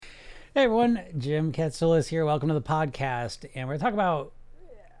Hey everyone, Jim Katsoulis here. Welcome to the podcast. And we're talking about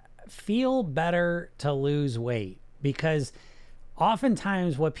feel better to lose weight, because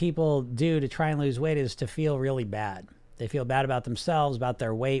oftentimes what people do to try and lose weight is to feel really bad. They feel bad about themselves, about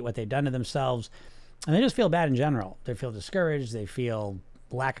their weight, what they've done to themselves, and they just feel bad in general. They feel discouraged, they feel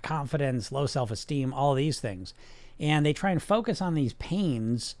lack of confidence, low self-esteem, all these things. And they try and focus on these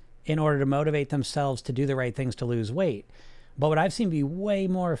pains in order to motivate themselves to do the right things to lose weight. But what I've seen be way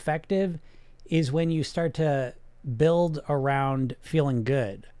more effective is when you start to build around feeling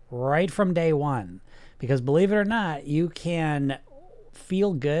good right from day one. Because believe it or not, you can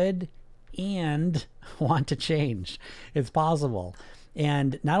feel good and want to change. It's possible.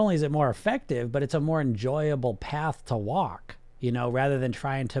 And not only is it more effective, but it's a more enjoyable path to walk, rather than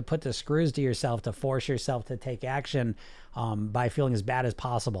trying to put the screws to yourself to force yourself to take action by feeling as bad as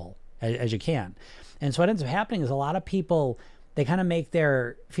possible as you can. And so what ends up happening is a lot of people, they kind of make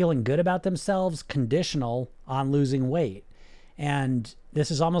their feeling good about themselves conditional on losing weight. And this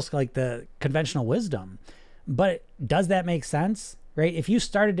is almost like the conventional wisdom. But does that make sense, right? If you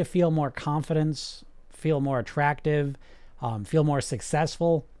started to feel more confidence, feel more attractive, feel more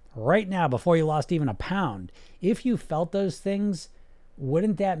successful right now before you lost even a pound, if you felt those things,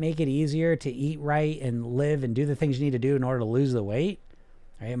 wouldn't that make it easier to eat right and live and do the things you need to do in order to lose the weight?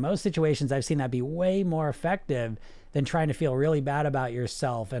 Right? In most situations, I've seen that be way more effective than trying to feel really bad about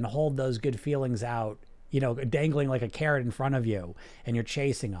yourself and hold those good feelings out, dangling like a carrot in front of you and you're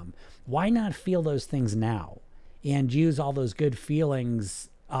chasing them. Why not feel those things now and use all those good feelings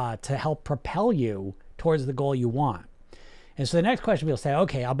to help propel you towards the goal you want? And so the next question people say,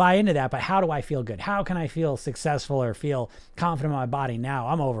 okay, I'll buy into that, but how do I feel good? How can I feel successful or feel confident in my body now?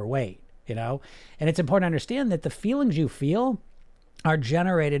 I'm overweight, And it's important to understand that the feelings you feel are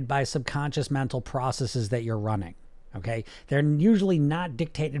generated by subconscious mental processes that you're running, okay? They're usually not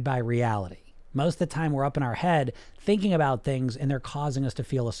dictated by reality. Most of the time we're up in our head thinking about things and they're causing us to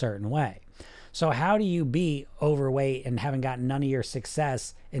feel a certain way. So how do you be overweight and haven't gotten none of your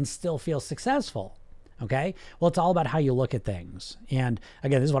success and still feel successful? Okay? Well, it's all about how you look at things. And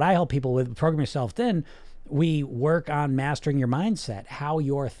again, this is what I help people with. Program Yourself Thin. We work on mastering your mindset, how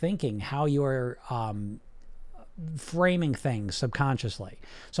you're thinking, how you're framing things subconsciously.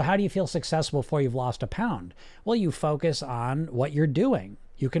 So how do you feel successful before you've lost a pound? Well, you focus on what you're doing.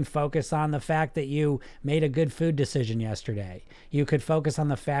 You can focus on the fact that you made a good food decision yesterday. You could focus on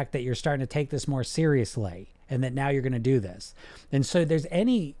the fact that you're starting to take this more seriously and that now you're going to do this. And so there's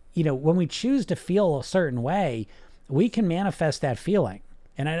when we choose to feel a certain way, we can manifest that feeling.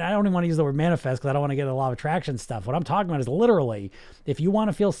 And I don't even want to use the word manifest because I don't want to get a law of attraction stuff. What I'm talking about is literally, if you want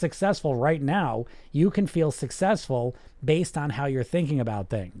to feel successful right now, you can feel successful based on how you're thinking about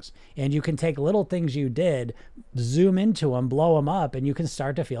things. And you can take little things you did, zoom into them, blow them up, and you can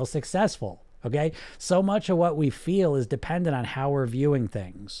start to feel successful. Okay? So much of what we feel is dependent on how we're viewing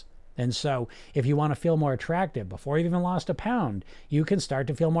things. And so if you want to feel more attractive before you've even lost a pound, you can start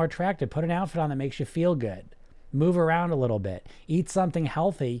to feel more attractive. Put an outfit on that makes you feel good. Move around a little bit, eat something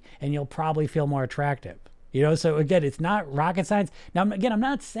healthy, and you'll probably feel more attractive. So again, it's not rocket science. Now, again, I'm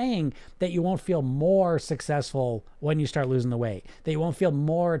not saying that you won't feel more successful when you start losing the weight, that you won't feel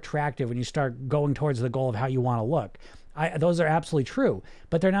more attractive when you start going towards the goal of how you want to look. Those are absolutely true,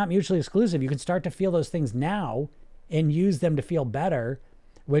 but they're not mutually exclusive. You can start to feel those things now and use them to feel better,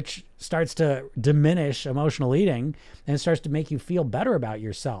 which starts to diminish emotional eating and starts to make you feel better about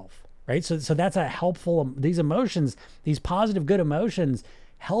yourself. Right? So that's a helpful, these emotions, these positive, good emotions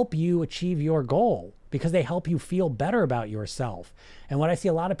help you achieve your goal because they help you feel better about yourself. And what I see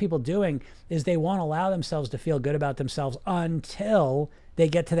a lot of people doing is they won't allow themselves to feel good about themselves until they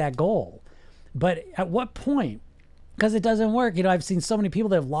get to that goal. But at what point? Because it doesn't work. I've seen so many people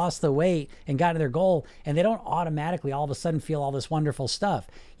that have lost the weight and gotten to their goal, and they don't automatically all of a sudden feel all this wonderful stuff.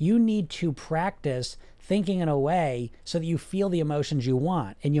 You need to practice thinking in a way so that you feel the emotions you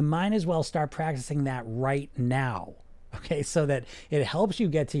want. And you might as well start practicing that right now. Okay, so that it helps you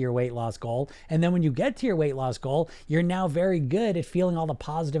get to your weight loss goal. And then when you get to your weight loss goal, you're now very good at feeling all the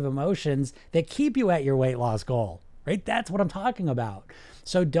positive emotions that keep you at your weight loss goal. Right? That's what I'm talking about.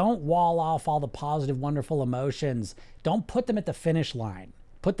 So don't wall off all the positive, wonderful emotions. Don't put them at the finish line.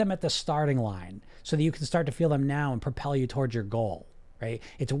 Put them at the starting line so that you can start to feel them now and propel you towards your goal. Right?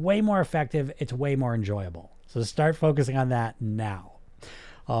 It's way more effective. It's way more enjoyable. So start focusing on that now.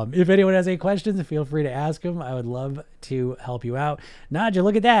 If anyone has any questions, feel free to ask them. I would love to help you out. Nadja,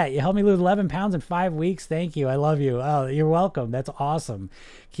 look at that. You helped me lose 11 pounds in 5 weeks. Thank you. I love you. Oh, you're welcome. That's awesome.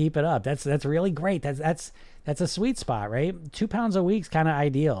 Keep it up. That's really great. That's a sweet spot, right? 2 pounds a week is kind of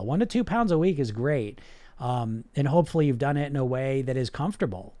ideal. 1 to 2 pounds a week is great. And hopefully you've done it in a way that is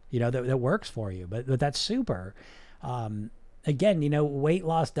comfortable. that works for you. But that's super. Again, weight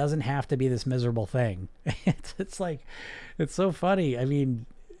loss doesn't have to be this miserable thing. It's like, it's so funny. I mean,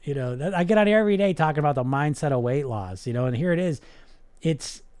 I get on here every day talking about the mindset of weight loss, and here it is.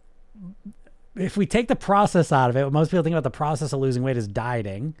 If we take the process out of it, most people think about the process of losing weight as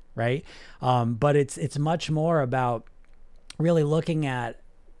dieting, right? But it's much more about really looking at,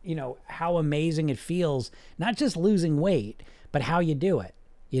 how amazing it feels, not just losing weight, but how you do it,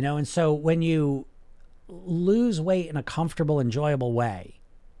 And so when you lose weight in a comfortable, enjoyable way,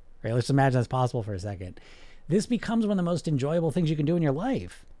 right? Let's imagine that's possible for a second. This becomes one of the most enjoyable things you can do in your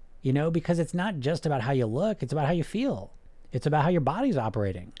life, because it's not just about how you look, it's about how you feel. It's about how your body's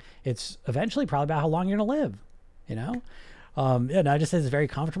operating. It's eventually probably about how long you're going to live, I just said it's very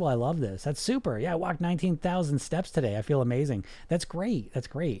comfortable. I love this. That's super. Yeah, I walked 19,000 steps today. I feel amazing. That's great. That's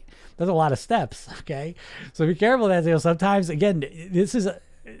a lot of steps. Okay. So be careful of that. Sometimes, again, this is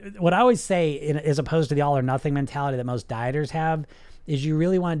what I always say, as opposed to the all or nothing mentality that most dieters have, is you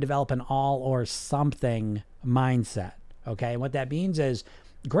really want to develop an all or something mindset. Okay. And what that means is,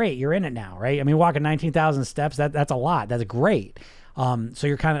 great, you're in it now, right? I mean, walking 19,000 steps, that's a lot. That's great. So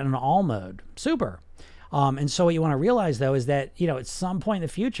you're kind of in an all mode. Super. And so what you want to realize, though, is that, at some point in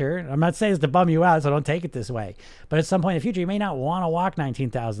the future, I'm not saying it's to bum you out, so don't take it this way, but at some point in the future, you may not want to walk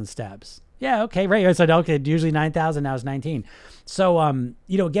 19,000 steps. Yeah, okay, right. So, okay, usually 9,000, now it's 19. So,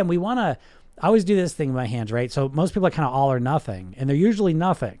 again, we want to, I always do this thing with my hands, right? So most people are kind of all or nothing, and they're usually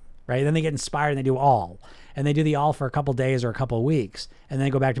nothing, right? Then they get inspired and they do all. And they do the all for a couple days or a couple of weeks, and then they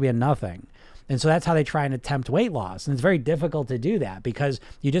go back to being nothing. And so that's how they try and attempt weight loss. And it's very difficult to do that because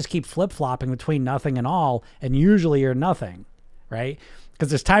you just keep flip-flopping between nothing and all, and usually you're nothing, right? Because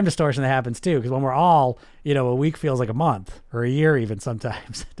there's time distortion that happens too. Because when we're all, a week feels like a month or a year even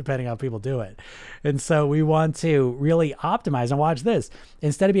sometimes, depending on how people do it. And so we want to really optimize. And watch this.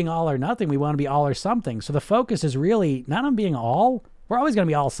 Instead of being all or nothing, we want to be all or something. So the focus is really not on being all. We're always going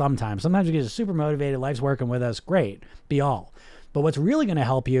to be all sometimes. Sometimes we get super motivated. Life's working with us. Great. Be all. But what's really going to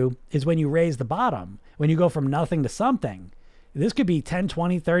help you is when you raise the bottom, when you go from nothing to something. This could be 10,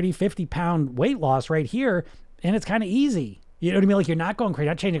 20, 30, 50 pound weight loss right here. And it's kind of easy. You know what I mean? Like, you're not going crazy,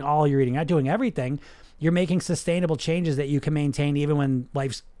 not changing all you're eating, not doing everything. You're making sustainable changes that you can maintain even when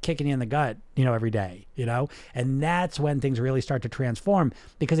life's kicking you in the gut, every day, And that's when things really start to transform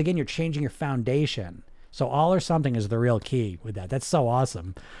because, again, you're changing your foundation. So all or something is the real key with that. That's so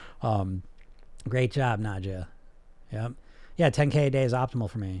awesome. Great job, Nadja. Yep. Yeah, 10K a day is optimal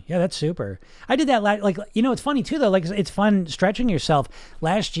for me. Yeah, that's super. I did that, it's funny too, though. Like, it's fun stretching yourself.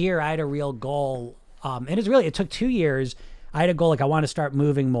 Last year, I had a real goal. And it took 2 years. I had a goal, I want to start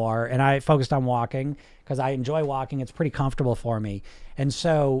moving more. And I focused on walking because I enjoy walking. It's pretty comfortable for me. And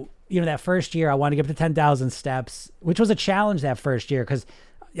so, that first year, I wanted to get up to 10,000 steps, which was a challenge that first year because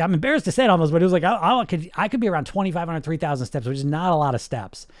I'm embarrassed to say it almost, but it was like, I could be around 2,500, 3,000 steps, which is not a lot of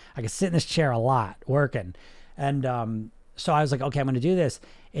steps. I could sit in this chair a lot working. And so I was like, okay, I'm going to do this.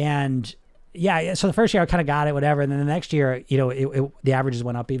 And yeah, so the first year I kind of got it, whatever. And then the next year, the averages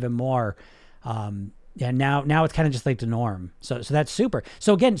went up even more. And now it's kind of just like the norm. So that's super.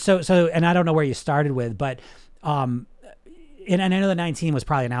 So again, and I don't know where you started with, but, and I know the 19 was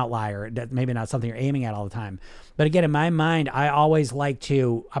probably an outlier, that maybe not something you're aiming at all the time. But again, in my mind, I always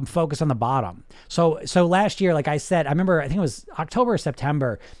I'm focused on the bottom. So last year, like I said, I remember, I think it was October or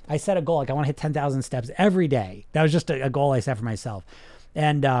September, I set a goal, I want to hit 10,000 steps every day. That was just a goal I set for myself.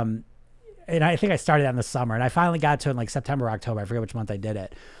 And I think I started that in the summer, and I finally got to it in September, October. I forget which month I did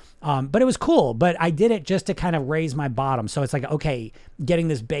it. But it was cool, but I did it just to kind of raise my bottom. So it's okay, getting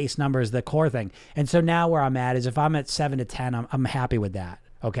this base number is the core thing. And so now where I'm at is if I'm at 7 to 10, I'm happy with that.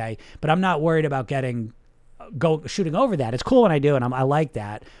 Okay. But I'm not worried about shooting over that. It's cool when I do, and I like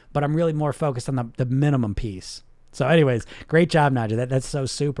that, but I'm really more focused on the minimum piece. So anyways, great job, Nadja. That's so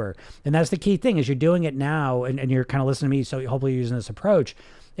super. And that's the key thing is you're doing it now and you're kind of listening to me. So hopefully you're using this approach.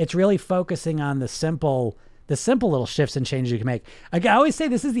 It's really focusing on the simple little shifts and changes you can make. I always say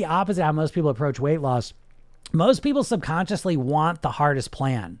this is the opposite of how most people approach weight loss. Most people subconsciously want the hardest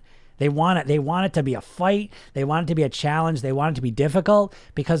plan. They want it to be a fight. They want it to be a challenge. They want it to be difficult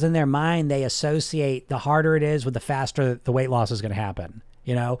because in their mind, they associate the harder it is with the faster the weight loss is going to happen,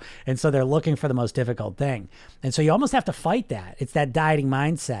 And so they're looking for the most difficult thing. And so you almost have to fight that. It's that dieting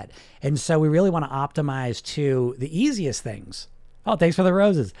mindset. And so we really want to optimize to the easiest things. Oh, thanks for the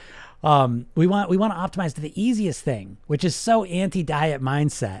roses. We want to optimize to the easiest thing, which is so anti-diet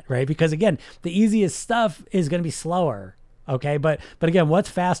mindset, right? Because again, the easiest stuff is going to be slower. Okay. But again, what's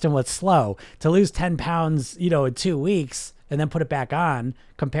fast and what's slow? To lose 10 pounds, in 2 weeks and then put it back on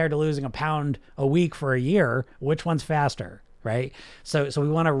compared to losing a pound a week for a year, which one's faster? right? So we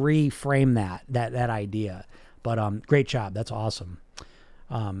want to reframe that idea. But great job. That's awesome.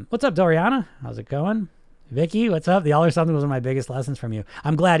 What's up, Doriana? How's it going? Vicky, what's up? The all or something was one of my biggest lessons from you.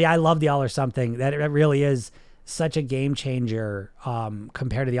 I'm glad. Yeah, I love the all or something. That really is such a game changer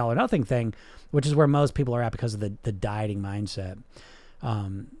compared to the all or nothing thing, which is where most people are at because of the dieting mindset.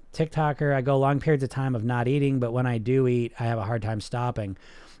 TikToker, I go long periods of time of not eating, but when I do eat, I have a hard time stopping.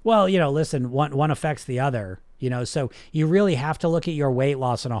 Well, listen, one affects the other, so you really have to look at your weight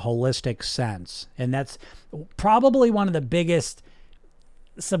loss in a holistic sense. And that's probably one of the biggest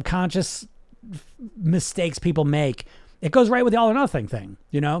subconscious mistakes people make. It goes right with the all or nothing thing,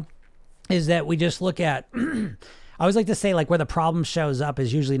 is that we just look at, I always like to say, like, where the problem shows up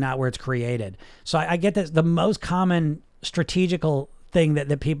is usually not where it's created. So I get this, the most common strategical thing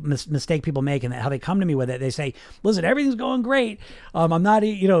that people mistake people make, and how they come to me with it. They say, listen, everything's going great. I'm not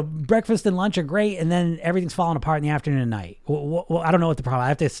eating, breakfast and lunch are great. And then everything's falling apart in the afternoon and night. Well, I don't know what the problem, I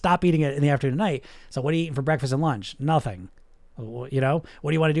have to stop eating it in the afternoon and night. So what are you eating for breakfast and lunch? Nothing. What do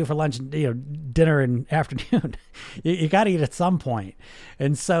you want to do for lunch, dinner and afternoon? you got to eat at some point.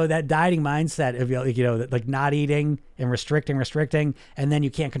 And so that dieting mindset of, like not eating and restricting, and then you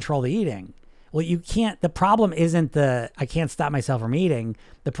can't control the eating. Well, you can't, the problem isn't I can't stop myself from eating.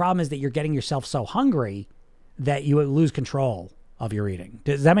 The problem is that you're getting yourself so hungry that you lose control of your eating.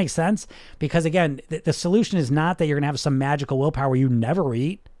 Does that make sense? Because again, the solution is not that you're going to have some magical willpower where you never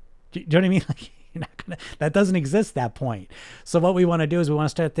eat. Do you know what I mean? Like, you're not gonna, that doesn't exist at that point. So what we want to do is we want to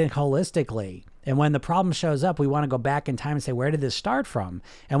start to think holistically. And when the problem shows up, we want to go back in time and say, where did this start from?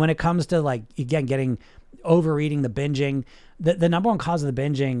 And when it comes to, like, again, getting overeating, the binging, the number one cause of the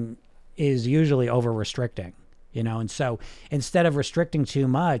binging is usually over restricting, and so instead of restricting too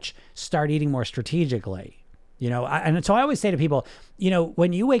much, start eating more strategically, and so I always say to people,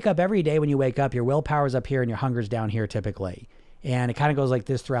 when you wake up every day, when you wake up, your willpower's up here and your hunger's down here typically. And it kind of goes like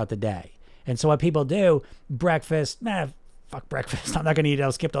this throughout the day. And so what people do, breakfast, fuck breakfast. I'm not going to eat it.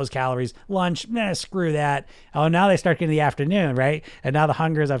 I'll skip those calories. Lunch, screw that. Oh, now they start getting the afternoon, right? And now the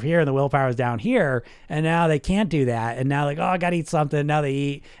hunger is up here and the willpower is down here. And now they can't do that. And now, like, oh, I got to eat something. Now they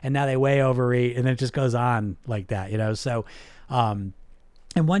eat, and now they way overeat. And then it just goes on like that, So,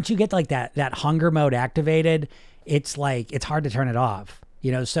 and once you get like that hunger mode activated, it's like, it's hard to turn it off.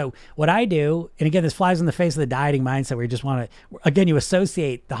 So what I do, and again, this flies in the face of the dieting mindset where you just want to, again, you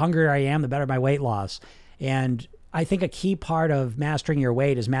associate the hungrier I am, the better my weight loss. And I think a key part of mastering your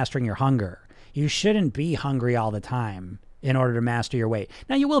weight is mastering your hunger. You shouldn't be hungry all the time in order to master your weight.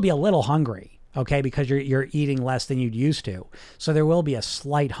 Now, you will be a little hungry, okay, because you're eating less than you'd used to. So there will be a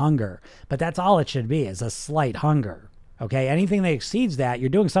slight hunger, but that's all it should be, is a slight hunger, okay? Anything that exceeds that, you're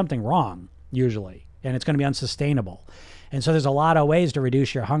doing something wrong, usually, and it's going to be unsustainable. And so there's a lot of ways to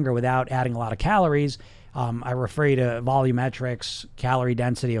reduce your hunger without adding a lot of calories. I refer you to volumetrics, calorie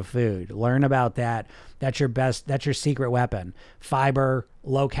density of food. Learn about that. That's your secret weapon. Fiber,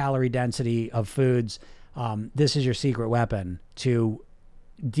 low calorie density of foods. This is your secret weapon to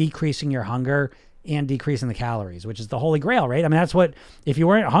decreasing your hunger and decreasing the calories, which is the holy grail, right? I mean, that's what, if you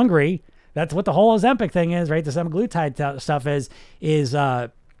weren't hungry, that's what the whole Ozempic thing is, right? The semaglutide stuff is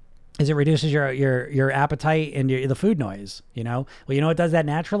it reduces your appetite and the food noise, Well, what does that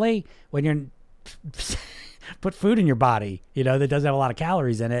naturally? When you're put food in your body, that doesn't have a lot of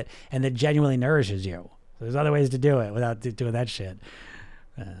calories in it and that genuinely nourishes you. So there's other ways to do it without doing that shit.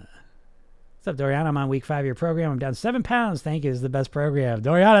 What's up, Doriana? I'm on week 5 of your program. I'm down 7 pounds. Thank you. This is the best program.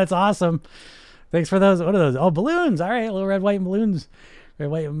 Doriana, that's awesome. Thanks for those. What are those? Oh, balloons. All right. Little red, white, and balloons. Red,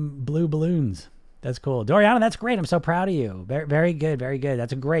 white, and blue balloons. That's cool. Doriana, that's great. I'm so proud of you. Very, very good. Very good.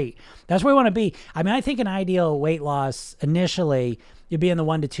 That's where we want to be. I mean, I think an ideal weight loss initially, you'd be in the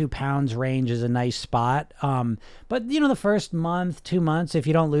 1 to 2 pounds range is a nice spot. But the first month, 2 months, if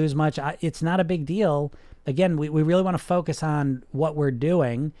you don't lose much, it's not a big deal. Again, we really want to focus on what we're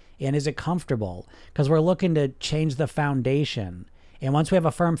doing and is it comfortable? Because we're looking to change the foundation. And once we have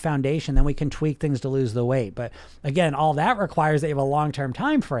a firm foundation, then we can tweak things to lose the weight. But again, all that requires that you have a long-term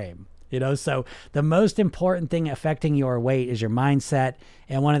time frame. So the most important thing affecting your weight is your mindset.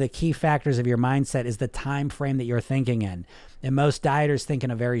 And one of the key factors of your mindset is the time frame that you're thinking in. And most dieters think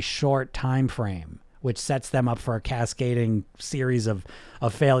in a very short time frame, which sets them up for a cascading series of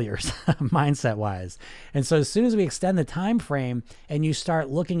failures mindset wise. And so as soon as we extend the time frame and you start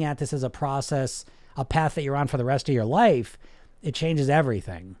looking at this as a process, a path that you're on for the rest of your life, it changes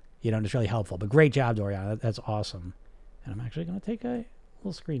everything, and it's really helpful. But great job, Doriana. That's awesome. And I'm actually going to take a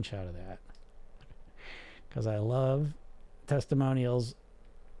little screenshot of that because I love testimonials.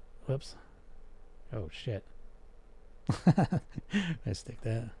 Whoops. Oh, shit. I stick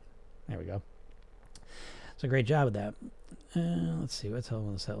that. There we go. So great job with that. Let's see, what's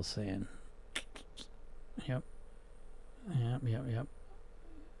all this else saying? Yep.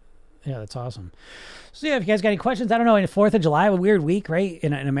 Yeah, that's awesome. So yeah, if you guys got any questions, I don't know, in the 4th of July, a weird week, right?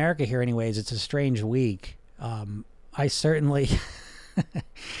 In America here anyways, it's a strange week. I certainly,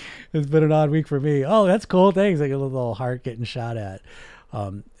 it's been an odd week for me. Oh, that's cool. Thanks. Like a little heart getting shot at.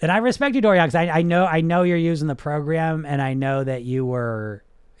 And I respect you, Dorian, because I know you're using the program, and I know that you were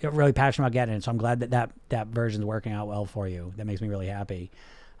really passionate about getting it. So I'm glad that version's working out well for you. That makes me really happy.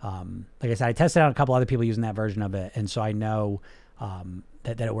 Like I said, I tested out a couple other people using that version of it, and so I know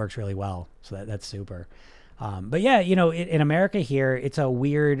that it works really well. So that's super. But yeah, in America here, it's a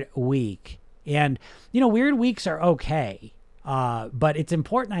weird week, and weird weeks are okay. But it's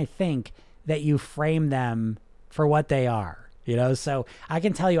important, I think, that you frame them for what they are. So I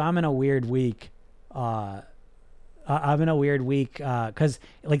can tell you, I'm in a weird week. Because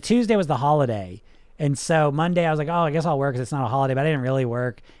like Tuesday was the holiday. And so Monday I was like, oh, I guess I'll work because it's not a holiday, but I didn't really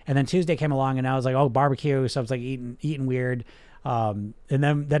work. And then Tuesday came along and I was like, oh, barbecue. So I was like eating weird. And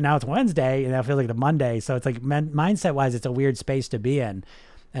then now it's Wednesday and I feel like the Monday. So it's like mindset wise, it's a weird space to be in.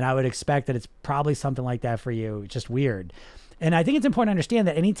 And I would expect that it's probably something like that for you. It's just weird. And I think it's important to understand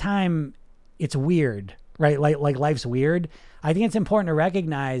that anytime it's weird, right? Like life's weird. I think it's important to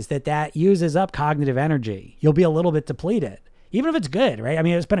recognize that uses up cognitive energy. You'll be a little bit depleted, even if it's good, right? I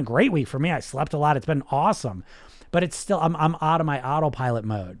mean, it's been a great week for me. I slept a lot. It's been awesome, but it's still, I'm out of my autopilot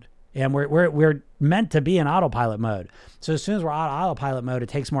mode, and we're meant to be in autopilot mode. So as soon as we're out of autopilot mode, it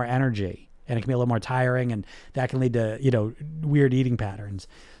takes more energy and it can be a little more tiring, and that can lead to, weird eating patterns.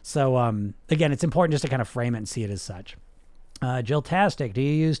 So, again, it's important just to kind of frame it and see it as such. Jill Tastic, do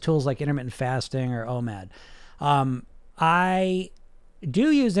you use tools like intermittent fasting or OMAD? I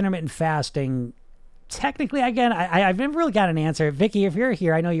do use intermittent fasting. Technically, again, I've never really got an answer. Vicky, if you're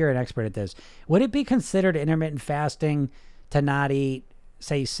here, I know you're an expert at this. Would it be considered intermittent fasting to not eat,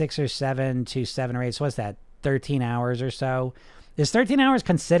 say, 6 or 7 to 7 or 8? So what's that, 13 hours or so? Is 13 hours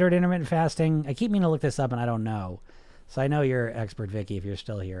considered intermittent fasting? I keep meaning to look this up, and I don't know. So I know you're expert, Vicky, if you're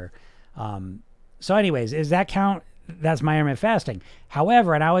still here. So anyways, does that count? That's my intermittent fasting.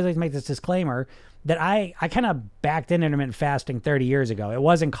 However, and I always like to make this disclaimer, that I kind of backed in intermittent fasting 30 years ago. It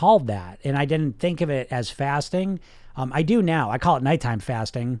wasn't called that, and I didn't think of it as fasting. I do now. I call it nighttime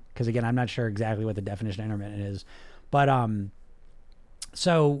fasting because, again, I'm not sure exactly what the definition of intermittent is. But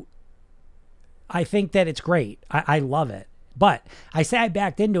so I think that it's great. I love it. But I say I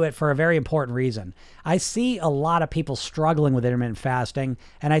backed into it for a very important reason. I see a lot of people struggling with intermittent fasting,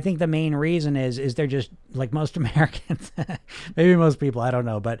 and I think the main reason is they're just, like most Americans, maybe most people, I don't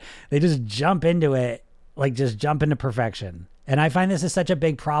know, but they just jump into it, like just jump into perfection. And I find this is such a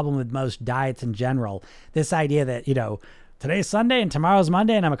big problem with most diets in general. This idea that, today's Sunday and tomorrow's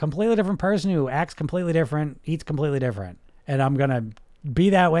Monday, and I'm a completely different person who acts completely different, eats completely different, and I'm going to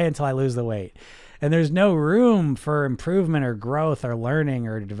be that way until I lose the weight. And there's no room for improvement or growth or learning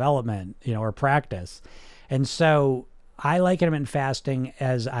or development, or practice. And so I like intermittent fasting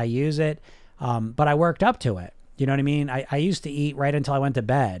as I use it, but I worked up to it. You know what I mean? I used to eat right until I went to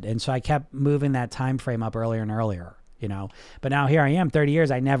bed. And so I kept moving that time frame up earlier and earlier, But now here I am, 30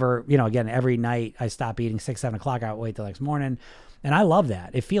 years. I never, again, every night I stop eating 6, 7 o'clock. I wait till the next morning. And I love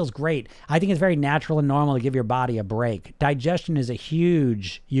that. It feels great. I think it's very natural and normal to give your body a break. Digestion is a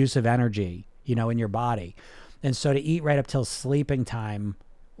huge use of energy, in your body. And so to eat right up till sleeping time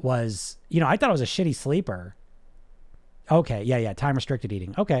was, I thought I was a shitty sleeper. Okay. Yeah. Time restricted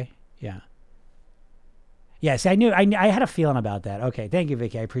eating. Okay. Yeah. Yeah. See, I had a feeling about that. Okay. Thank you,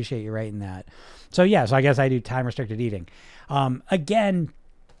 Vicky. I appreciate you writing that. So yeah, so I guess I do time restricted eating. Again,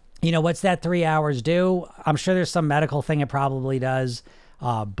 what's that 3 hours do? I'm sure there's some medical thing it probably does.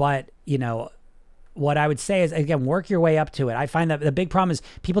 But what I would say is, again, work your way up to it. I find that the big problem is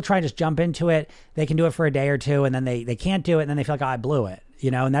people try to just jump into it. They can do it for a day or two, and then they can't do it, and then they feel like, oh, I blew it,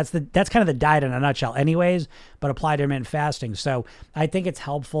 and that's kind of the diet in a nutshell anyways, but applied to intermittent fasting. So I think it's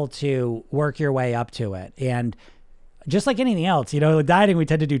helpful to work your way up to it. And just like anything else, with dieting, we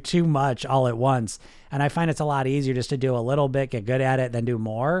tend to do too much all at once. And I find it's a lot easier just to do a little bit, get good at it, then do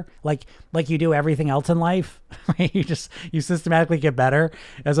more. Like you do everything else in life, right? You systematically get better,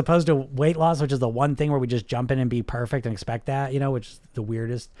 as opposed to weight loss, which is the one thing where we just jump in and be perfect and expect that, which is the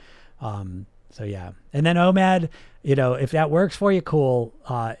weirdest. So yeah. And then OMAD, if that works for you, cool.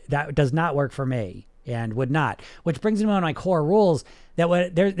 That does not work for me and would not, which brings me to one of my core rules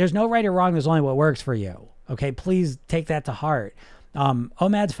that there's no right or wrong. There's only what works for you. Okay, please take that to heart.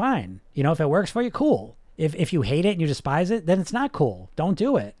 OMAD's fine. If it works for you, cool. If you hate it and you despise it, then it's not cool. Don't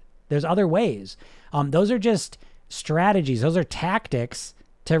do it. There's other ways. Those are just strategies. Those are tactics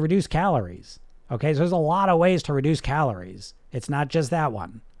to reduce calories. Okay. So there's a lot of ways to reduce calories. It's not just that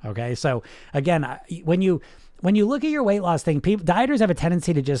one. Okay. So again, when you look at your weight loss thing, dieters have a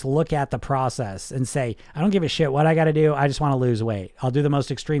tendency to just look at the process and say, I don't give a shit what I got to do. I just want to lose weight. I'll do the most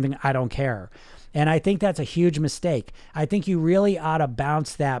extreme thing. I don't care. And I think that's a huge mistake. I think you really ought to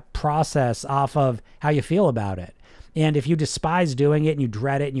bounce that process off of how you feel about it. And if you despise doing it and you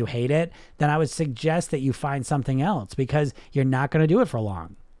dread it and you hate it, then I would suggest that you find something else, because you're not going to do it for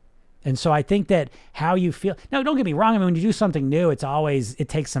long. And so I think that how you feel, now don't get me wrong. I mean, when you do something new, it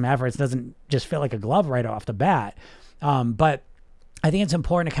takes some effort. It doesn't just feel like a glove right off the bat. But I think it's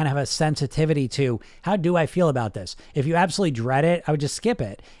important to kind of have a sensitivity to, how do I feel about this? If you absolutely dread it, I would just skip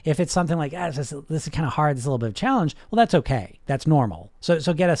it. If it's something like, this is kind of hard, this is a little bit of a challenge, well, that's okay. That's normal. So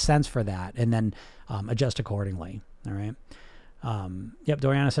get a sense for that and then adjust accordingly. All right. Yep.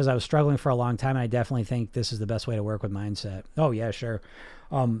 Doriana says, I was struggling for a long time, and I definitely think this is the best way to work with mindset. Oh yeah, sure.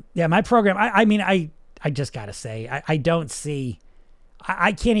 Yeah, my program, I just got to say, I don't even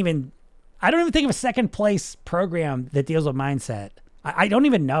think of a second place program that deals with mindset. I don't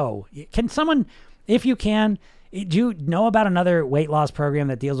even know. Can someone, if you can, do you know about another weight loss program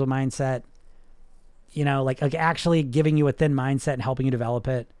that deals with mindset? You know, like actually giving you a thin mindset and helping you develop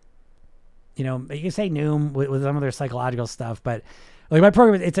it. You know, you can say Noom with some of their psychological stuff, but like my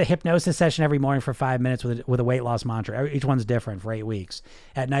program, it's a hypnosis session every morning for 5 minutes with a weight loss mantra. Each one's different for 8 weeks.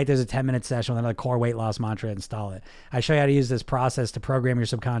 At night, there's a 10-minute session with another core weight loss mantra to install it. I show you how to use this process to program your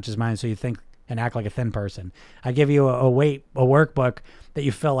subconscious mind so you think and act like a thin person. I give you a workbook that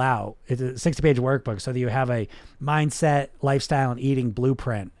you fill out. It's a 60-page workbook so that you have a mindset, lifestyle, and eating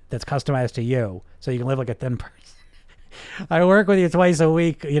blueprint that's customized to you so you can live like a thin person. I work with you twice a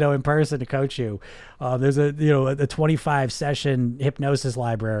week, in person to coach you. There's a 25 session hypnosis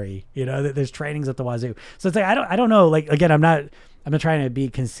library, there's trainings at the wazoo. So it's like, I don't know. Like, again, I'm not trying to be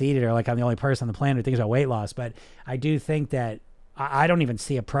conceited or like I'm the only person on the planet who thinks about weight loss, but I do think that I don't even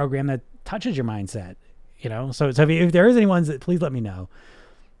see a program that touches your mindset, so if there is any ones, that please let me know.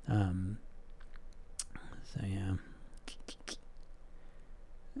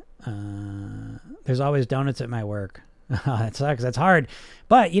 There's always donuts at my work. That sucks. That's hard.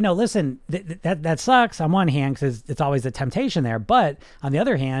 But, listen, that sucks on one hand because it's always a temptation there. But on the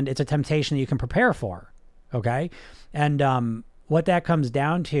other hand, it's a temptation that you can prepare for. Okay. And what that comes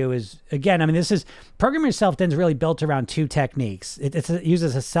down to is, again, Program Yourself Thin is really built around two techniques. It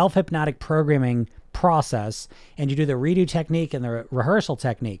uses a self-hypnotic programming process, and you do the redo technique and the rehearsal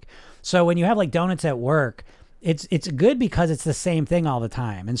technique. So when you have like donuts at work, it's good because it's the same thing all the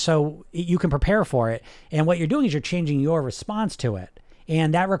time. And so you can prepare for it. And what you're doing is you're changing your response to it.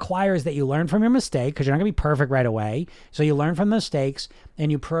 And that requires that you learn from your mistake, because you're not going to be perfect right away. So you learn from mistakes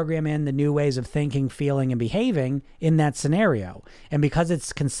and you program in the new ways of thinking, feeling, and behaving in that scenario. And because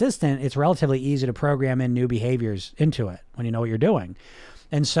it's consistent, it's relatively easy to program in new behaviors into it when you know what you're doing.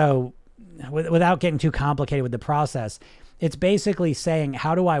 And so without getting too complicated with the process, it's basically saying,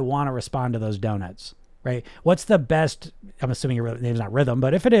 how do I want to respond to those donuts? Right? What's the best, I'm assuming your name's not rhythm,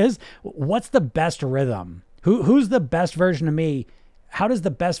 but if it is, what's the best rhythm? Who's the best version of me? How does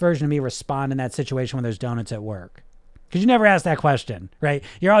the best version of me respond in that situation when there's donuts at work? Because you never ask that question, right?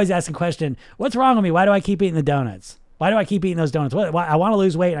 You're always asking the question, what's wrong with me? Why do I keep eating the donuts? Why do I keep eating those donuts? Why, I want to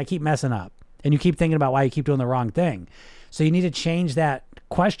lose weight and I keep messing up. And you keep thinking about why you keep doing the wrong thing. So you need to change that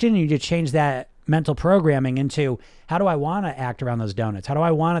question. You need to change that mental programming into, how do I want to act around those donuts? How do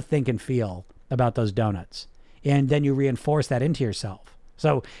I want to think and feel about those donuts? And then you reinforce that into yourself.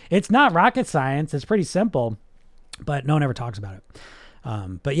 So it's not rocket science. It's pretty simple, but no one ever talks about it.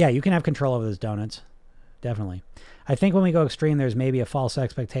 But yeah, you can have control over those donuts. Definitely. I think when we go extreme, there's maybe a false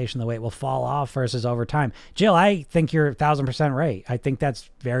expectation the weight will fall off versus over time. Jill, I think you're 1,000% right. I think that's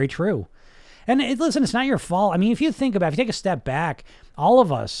very true. And listen, it's not your fault. I mean, if you take a step back, all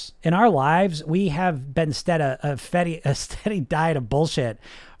of us in our lives, we have been a steady diet of bullshit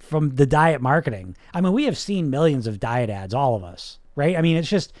from the diet marketing. I mean, we have seen millions of diet ads, all of us, right? I mean,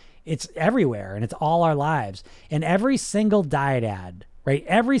 it's everywhere and it's all our lives. And every single diet ad, right?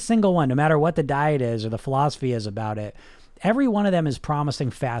 Every single one, no matter what the diet is or the philosophy is about it, every one of them is promising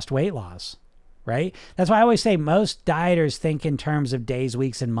fast weight loss, right? That's why I always say most dieters think in terms of days,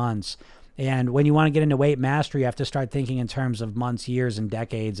 weeks, and months. And when you want to get into weight mastery, you have to start thinking in terms of months, years, and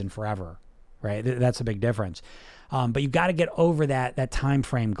decades, and forever, right? That's a big difference. But you've got to get over that time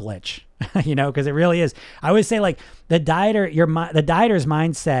frame glitch, because it really is. I always say, like, the dieter's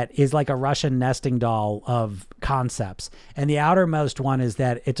mindset is like a Russian nesting doll of concepts. And the outermost one is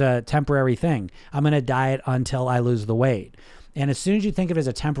that it's a temporary thing. I'm going to diet until I lose the weight. And as soon as you think of it as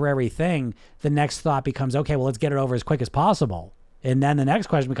a temporary thing, the next thought becomes, okay, well, let's get it over as quick as possible. And then the next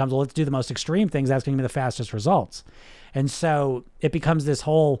question becomes, well, let's do the most extreme things. That's going to be the fastest results. And so it becomes this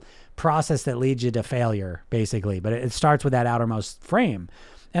whole process that leads you to failure, basically. But it starts with that outermost frame.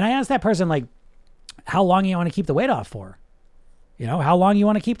 And I asked that person, like, how long you want to keep the weight off for? You know, how long you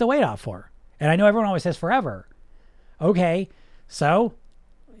want to keep the weight off for? And I know everyone always says forever. Okay, so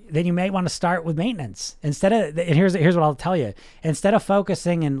then you may want to start with maintenance. And here's what I'll tell you. Instead of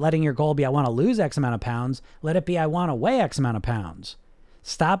focusing and letting your goal be, I want to lose X amount of pounds, let it be, I want to weigh X amount of pounds.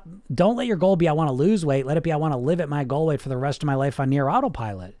 Don't let your goal be, I want to lose weight. Let it be, I want to live at my goal weight for the rest of my life on near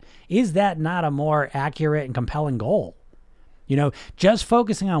autopilot. Is that not a more accurate and compelling goal? You know, just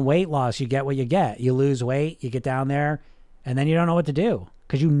focusing on weight loss, you get what you get. You lose weight, you get down there, and then you don't know what to do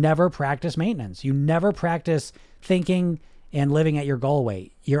because you never practice maintenance. You never practice thinking and living at your goal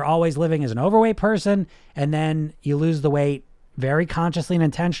weight. You're always living as an overweight person, and then you lose the weight very consciously and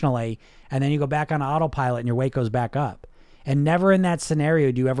intentionally, and then you go back on autopilot and your weight goes back up. And never in that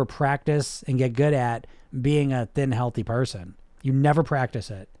scenario do you ever practice and get good at being a thin, healthy person. You never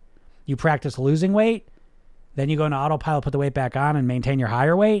practice it. You practice losing weight, then you go into autopilot, put the weight back on and maintain your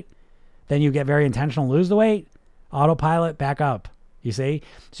higher weight. Then you get very intentional, lose the weight, autopilot, back up. You see?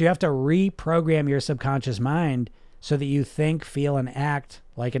 So you have to reprogram your subconscious mind so that you think, feel, and act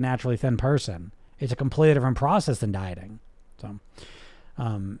like a naturally thin person. It's a completely different process than dieting. So,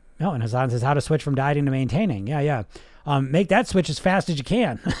 and Hassan says how to switch from dieting to maintaining. Yeah. Make that switch as fast as you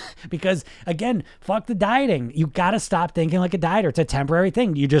can because, again, fuck the dieting. You got to stop thinking like a dieter. It's a temporary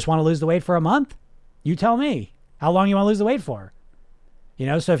thing. You just want to lose the weight for a month? You tell me how long you want to lose the weight for. You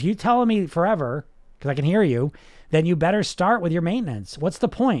know, so if you tell me forever, because I can hear you, then you better start with your maintenance. What's the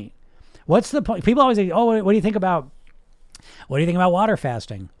point? What's the point? People always say, oh, what do you think about water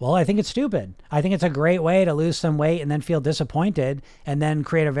fasting? Well, I think it's stupid. I think it's a great way to lose some weight and then feel disappointed and then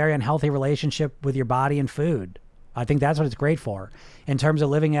create a very unhealthy relationship with your body and food. I think that's what it's great for. In terms of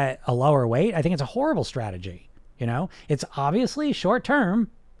living at a lower weight, I think it's a horrible strategy. You know, it's obviously short term,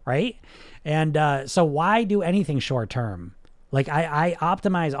 right? And so why do anything short term? Like I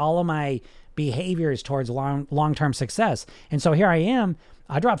optimize all of my behaviors towards long-term success. And so here I am,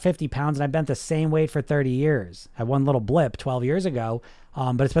 I dropped 50 pounds and I've been the same weight for 30 years. I had one little blip 12 years ago,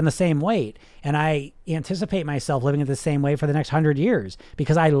 but it's been the same weight. And I anticipate myself living at the same weight for the next 100 years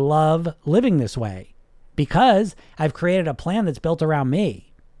because I love living this way because I've created a plan that's built around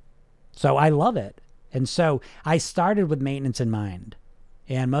me. So I love it. And so I started with maintenance in mind.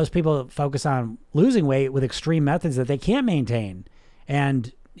 And most people focus on losing weight with extreme methods that they can't maintain.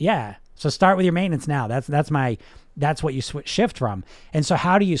 And yeah, so start with your maintenance now. That's what you shift from. And so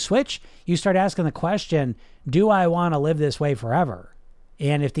how do you switch? You start asking the question, do I want to live this way forever?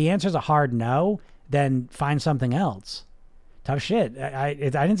 And if the answer is a hard no, then find something else. Tough shit. I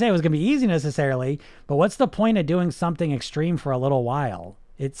didn't say it was going to be easy necessarily, but what's the point of doing something extreme for a little while?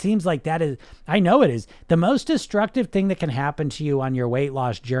 It seems like that is, I know it is. The most destructive thing that can happen to you on your weight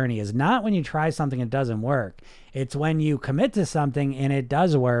loss journey is not when you try something and it doesn't work. It's when you commit to something and it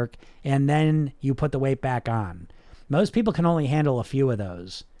does work and then you put the weight back on. Most people can only handle a few of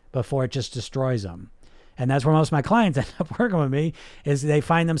those before it just destroys them. And that's where most of my clients end up working with me is they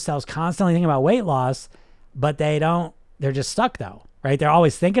find themselves constantly thinking about weight loss, but they're just stuck though, right? They're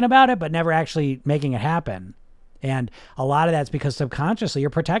always thinking about it, but never actually making it happen. And a lot of that's because subconsciously you're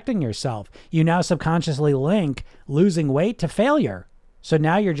protecting yourself. You now subconsciously link losing weight to failure. So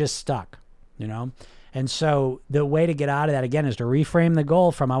now you're just stuck, you know? And so the way to get out of that again is to reframe the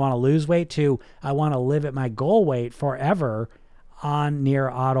goal from I want to lose weight to I want to live at my goal weight forever on near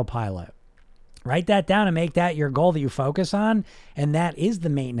autopilot. Write that down and make that your goal that you focus on. And that is the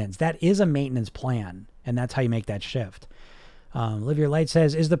maintenance. That is a maintenance plan. And that's how you make that shift. Live Your Light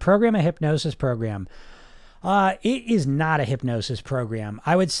says, is the program a hypnosis program? It is not a hypnosis program.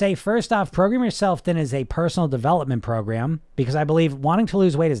 I would say, first off, Program Yourself Thin is a personal development program because I believe wanting to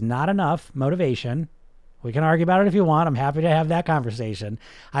lose weight is not enough motivation. We can argue about it if you want. I'm happy to have that conversation.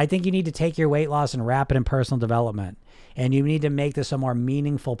 I think you need to take your weight loss and wrap it in personal development. And you need to make this a more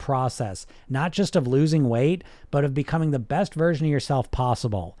meaningful process, not just of losing weight, but of becoming the best version of yourself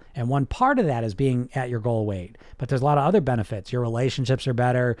possible. And one part of that is being at your goal weight. But there's a lot of other benefits. Your relationships are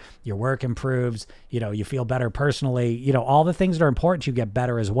better. Your work improves. You feel better personally. All the things that are important to you get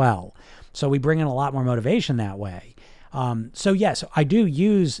better as well. So we bring in a lot more motivation that way. So yes, I do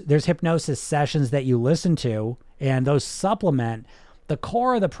there's hypnosis sessions that you listen to, and those supplement the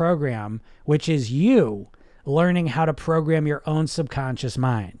core of the program, which is you learning how to program your own subconscious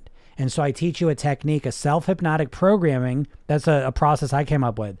mind. And so I teach you a technique, a self-hypnotic programming. That's a process I came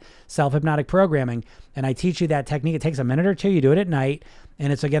up with, self-hypnotic programming. And I teach you that technique. It takes a minute or two. You do it at night.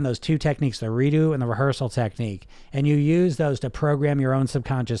 And it's, again, those two techniques, the redo and the rehearsal technique. And you use those to program your own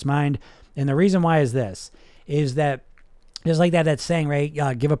subconscious mind. And the reason why is this, is that just like that saying,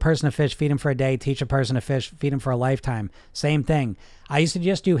 right? Give a person a fish, feed him for a day, teach a person a fish, feed him for a lifetime. Same thing. I used to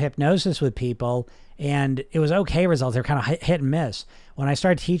just do hypnosis with people, and it was okay results. They were kind of hit and miss. When I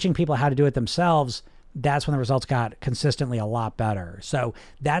started teaching people how to do it themselves, that's when the results got consistently a lot better. So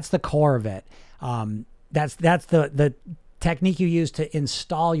that's the core of it. That's the technique you use to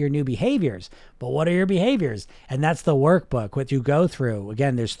install your new behaviors. But what are your behaviors? And that's the workbook, what you go through.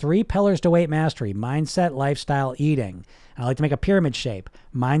 Again, there's 3 pillars to weight mastery: mindset, lifestyle, eating. And I like to make a pyramid shape.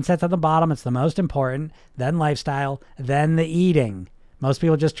 Mindset's at the bottom. It's the most important. Then lifestyle, then the eating. Most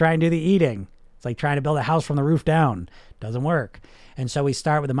people just try and do the eating. It's like trying to build a house from the roof down. Doesn't work. And so we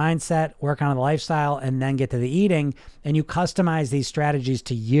start with the mindset, work on the lifestyle, and then get to the eating. And you customize these strategies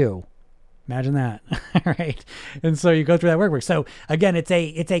to you. Imagine that. Right. And so you go through that workbook. So again, it's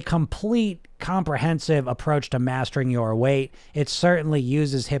a complete, comprehensive approach to mastering your weight. It certainly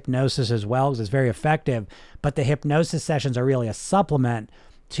uses hypnosis as well, because it's very effective. But the hypnosis sessions are really a supplement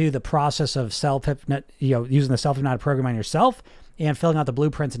to the process of using the self-hypnotic program on yourself and filling out the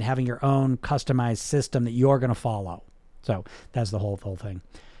blueprints and having your own customized system that you're going to follow. So that's the whole thing.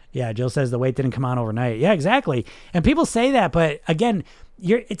 Yeah, Jill says the weight didn't come on overnight. Yeah, exactly. And people say that, but again,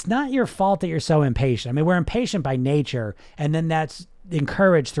 it's not your fault that you're so impatient. I mean, we're impatient by nature, and then that's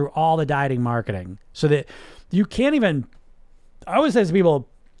encouraged through all the dieting marketing. So that you can't even, I always say to people,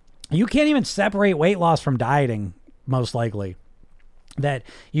 you can't even separate weight loss from dieting, most likely. That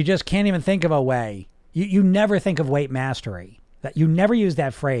you just can't even think of a way. You never think of weight mastery. That you never use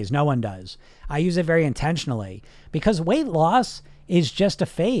that phrase. No one does. I use it very intentionally because weight loss is just a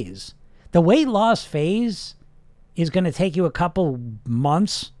phase. The weight loss phase is going to take you a couple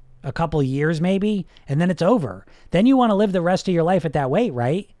months, a couple years maybe, and then it's over. Then you want to live the rest of your life at that weight,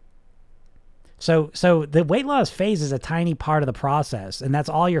 right? So the weight loss phase is a tiny part of the process, and that's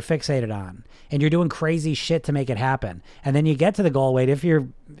all you're fixated on. And you're doing crazy shit to make it happen. And then you get to the goal weight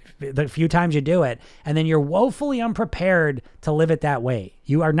the few times you do it, and then you're woefully unprepared to live at that weight.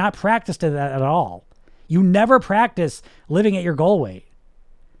 You are not practiced at that at all. You never practice living at your goal weight.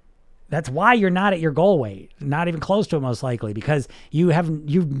 That's why you're not at your goal weight, not even close to it most likely, because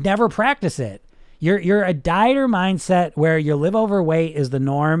you've never practiced it. You're a dieter mindset where you live overweight is the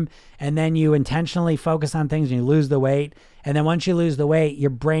norm, and then you intentionally focus on things and you lose the weight. And then once you lose the weight,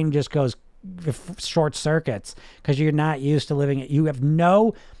 your brain just goes short circuits because you're not used to living it. You have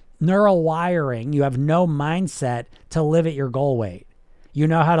no neural wiring. You have no mindset to live at your goal weight. You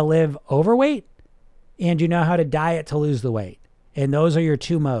know how to live overweight, and you know how to diet to lose the weight. And those are your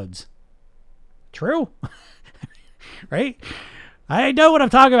 2 modes. True. Right? I know what I'm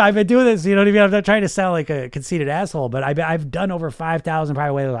talking about. I've been doing this, you know what I mean? I'm not trying to sound like a conceited asshole, but I've done over 5,000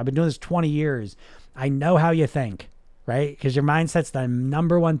 private weight loss. I've been doing this 20 years. I know how you think, right? Because your mindset's the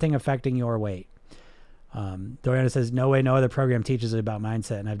number one thing affecting your weight. Doriana says, no way, no other program teaches it about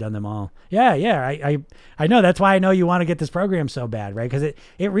mindset, and I've done them all. Yeah. I know. That's why I know you want to get this program so bad, right? Because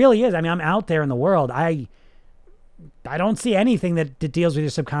it really is. I mean, I'm out there in the world. I don't see anything that deals with your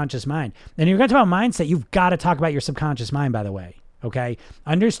subconscious mind. And if you're going to talk about mindset, you've got to talk about your subconscious mind, by the way. Okay.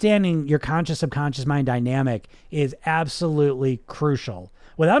 Understanding your conscious subconscious mind dynamic is absolutely crucial.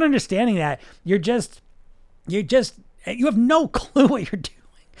 Without understanding that, you have no clue what you're doing.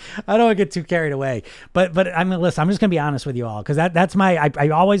 I don't want to get too carried away, but I mean, listen, I'm just going to be honest with you all. Cause that's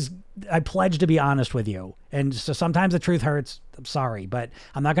I pledge to be honest with you. And so sometimes the truth hurts. I'm sorry, but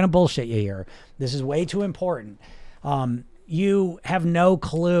I'm not going to bullshit you here. This is way too important. You have no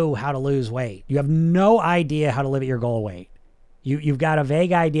clue how to lose weight. You have no idea how to live at your goal weight. You've got a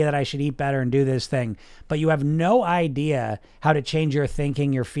vague idea that I should eat better and do this thing, but you have no idea how to change your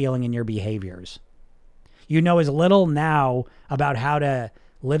thinking, your feeling, and your behaviors. You know as little now about how to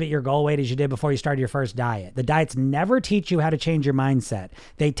live at your goal weight as you did before you started your first diet. The diets never teach you how to change your mindset.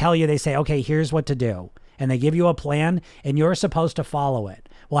 They say, okay, here's what to do. And they give you a plan and you're supposed to follow it.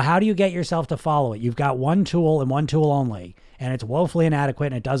 Well, how do you get yourself to follow it? You've got one tool and one tool only, and it's woefully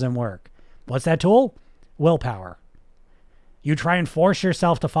inadequate and it doesn't work. What's that tool? Willpower. You try and force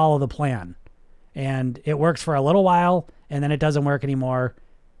yourself to follow the plan, and it works for a little while, and then it doesn't work anymore,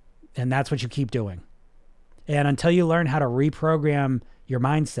 and that's what you keep doing. And until you learn how to reprogram your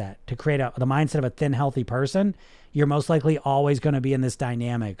mindset to create the mindset of a thin, healthy person, you're most likely always going to be in this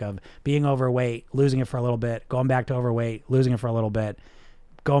dynamic of being overweight, losing it for a little bit, going back to overweight, losing it for a little bit,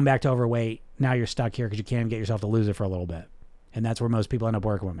 going back to overweight. Now you're stuck here because you can't even get yourself to lose it for a little bit. And that's where most people end up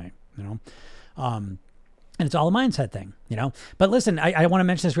working with me. you know? And it's all a mindset thing, you know? But listen, I want to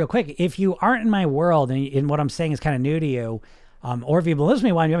mention this real quick. If you aren't in my world and what I'm saying is kind of new to you, or if you've been listening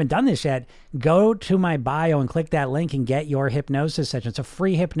to me while you haven't done this yet, go to my bio and click that link and get your hypnosis session. It's a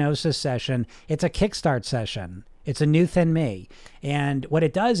free hypnosis session. It's a kickstart session. It's a new thin me. And what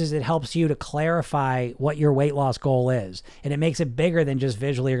it does is it helps you to clarify what your weight loss goal is. And it makes it bigger than just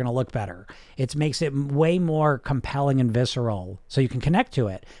visually you're going to look better. It makes it way more compelling and visceral so you can connect to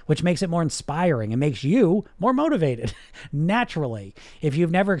it, which makes it more inspiring. It makes you more motivated naturally. If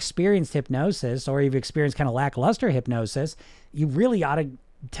you've never experienced hypnosis or you've experienced kind of lackluster hypnosis, you really ought to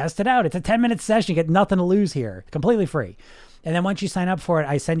test it out. It's a 10-minute session. You get nothing to lose here. Completely free. And then once you sign up for it,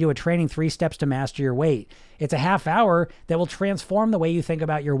 I send you a training, 3 steps to master your weight. It's a half hour that will transform the way you think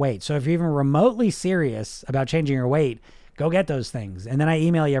about your weight. So if you're even remotely serious about changing your weight, go get those things. And then I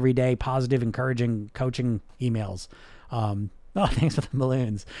email you every day, positive, encouraging, coaching emails. Oh, thanks for the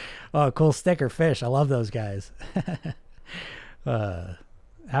balloons. Oh, cool sticker, fish. I love those guys.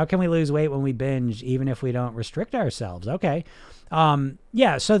 How can we lose weight when we binge, even if we don't restrict ourselves? Okay.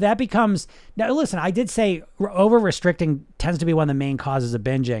 Yeah, so that becomes, now listen, I did say over restricting tends to be one of the main causes of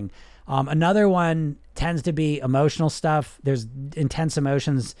binging. Another one tends to be emotional stuff. There's intense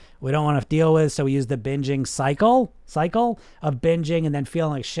emotions we don't want to deal with. So we use the binging cycle of binging and then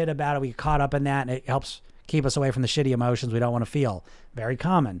feeling like shit about it. We get caught up in that and it helps keep us away from the shitty emotions we don't want to feel. Very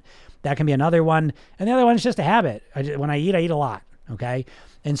common. That can be another one. And the other one is just a habit. When I eat a lot. Okay.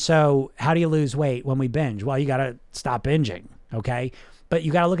 And so how do you lose weight when we binge? Well, you got to stop binging. Okay. But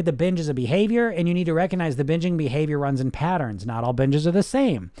you got to look at the binge as a behavior, and you need to recognize the binging behavior runs in patterns. Not all binges are the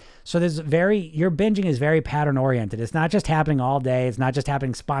same. So your binging is very pattern oriented. It's not just happening all day. It's not just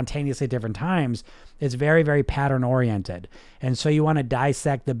happening spontaneously at different times. It's very, very pattern oriented. And so you want to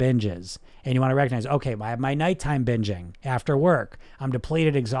dissect the binges, and you want to recognize, okay, I have my nighttime binging after work. I'm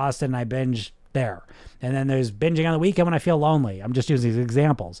depleted, exhausted, and I binge there. And then there's binging on the weekend when I feel lonely. I'm just using these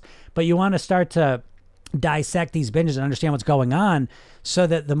examples. But you want to start to dissect these binges and understand what's going on so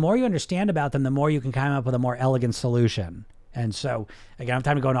that the more you understand about them, the more you can come up with a more elegant solution. And so, again, I don't have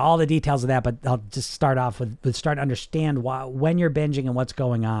time to go into all the details of that, but I'll just start off with start to understand when you're binging and what's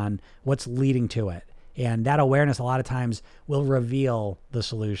going on, what's leading to it. And that awareness a lot of times will reveal the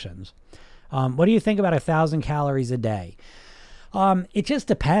solutions. What do you think about 1,000 calories a day? It just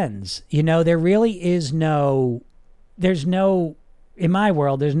depends. You know, there really is in my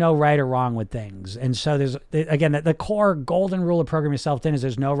world, there's no right or wrong with things. And so again, the core golden rule of program yourself in is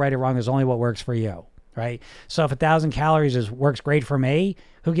there's no right or wrong. There's only what works for you, right? So if 1,000 calories works great for me,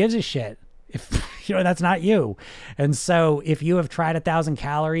 who gives a shit? If that's not you. And so if you have tried 1,000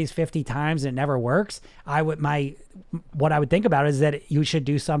 calories 50 times and it never works, what I would think about is that you should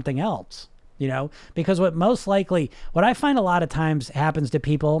do something else. Because what I find a lot of times happens to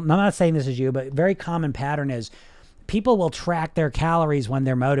people, and I'm not saying this is you, but very common pattern is people will track their calories when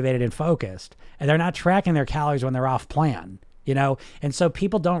they're motivated and focused, and they're not tracking their calories when they're off plan, and so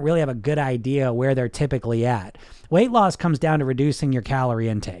people don't really have a good idea where they're typically at. Weight loss comes down to reducing your calorie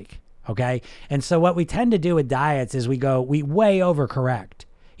intake. Okay. And so what we tend to do with diets is we way overcorrect.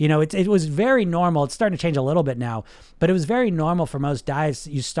 It was very normal. It's starting to change a little bit now, but it was very normal for most diets.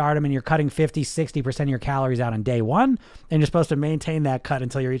 You start them and you're cutting 50, 60% of your calories out on day one, and you're supposed to maintain that cut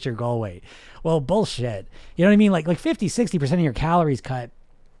until you reach your goal weight. Well, bullshit. You know what I mean? Like 50, 60% of your calories cut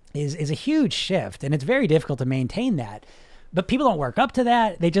is a huge shift, and it's very difficult to maintain that. But people don't work up to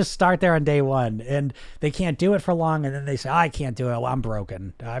that. They just start there on day one, and they can't do it for long. And then they say, I can't do it. Well, I'm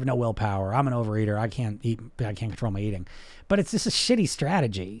broken. I have no willpower. I'm an overeater. I can't eat. I can't control my eating. But it's just a shitty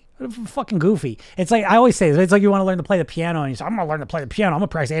strategy. Fucking goofy. It's like, I always say, it's like you want to learn to play the piano, and you say, I'm going to learn to play the piano. I'm going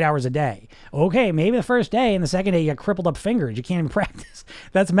to practice 8 hours a day. Okay, maybe the first day, and the second day you got crippled up fingers. You can't even practice.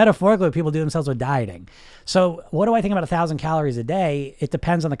 That's metaphorically what people do themselves with dieting. So what do I think about 1,000 calories a day? It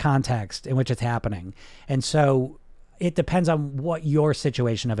depends on the context in which it's happening. And so it depends on what your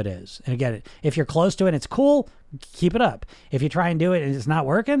situation of it is. And again, if you're close to it and it's cool, keep it up. If you try and do it and it's not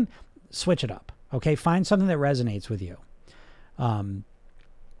working, switch it up. Okay, find something that resonates with you.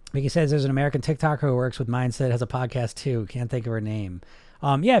 Mickey says there's an American TikToker who works with mindset, has a podcast too. Can't think of her name.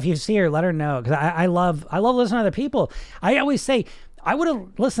 Yeah, if you see her, let her know, because I love listening to other people. I always say, I'm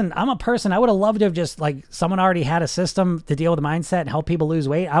a person, I would have loved to have just, like, someone already had a system to deal with mindset and help people lose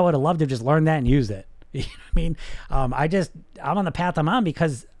weight. I would have loved to have just learned that and used it. You know what I mean? I'm on the path I'm on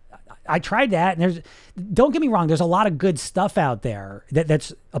because I tried that, and don't get me wrong, there's a lot of good stuff out there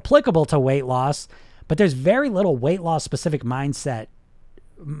that's applicable to weight loss, but there's very little weight loss specific mindset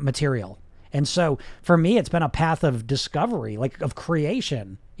material. And so for me, it's been a path of discovery, like of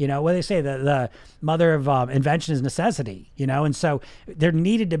creation. You know, what they say, the mother of invention is necessity, you know? And so there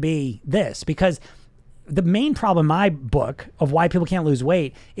needed to be this, because the main problem in my book of why people can't lose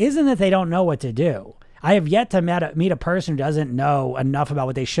weight isn't that they don't know what to do. I have yet to meet a person who doesn't know enough about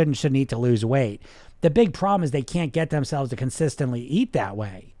what they should and shouldn't eat to lose weight. The big problem is they can't get themselves to consistently eat that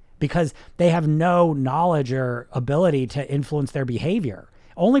way because they have no knowledge or ability to influence their behavior.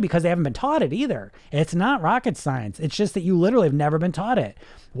 Only because they haven't been taught it either. It's not rocket science. It's just that you literally have never been taught it.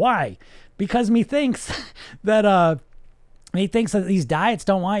 Why? Because methinks that these diets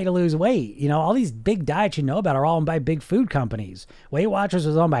don't want you to lose weight. You know, all these big diets you know about are all owned by big food companies. Weight Watchers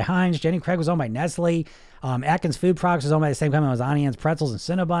was owned by Heinz. Jenny Craig was owned by Nestle. Atkins Food Products was owned by the same company as Onions, Pretzels, and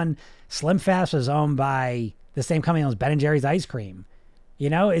Cinnabon. Slim Fast was owned by the same company as Ben & Jerry's ice cream. You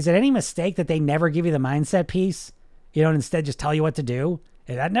know, is it any mistake that they never give you the mindset piece, you know, and instead just tell you what to do?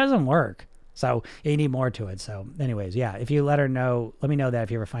 That doesn't work. So you need more to it. So anyways, yeah, if you let me know that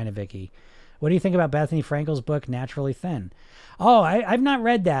if you ever find it, Vicky. What do you think about Bethany Frankel's book, Naturally Thin? Oh, I've not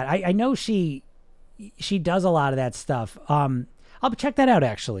read that. I know she does a lot of that stuff. I'll check that out,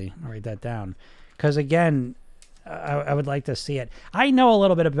 actually. I'll write that down. Because again, I would like to see it. I know a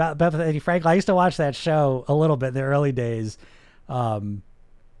little bit about Bethany Frankel. I used to watch that show a little bit in the early days.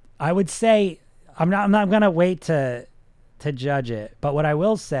 I would say I'm not going to wait to judge it. But what I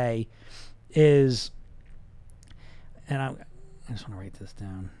will say is, and I just want to write this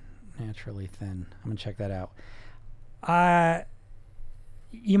down, Naturally Thin. I'm going to check that out.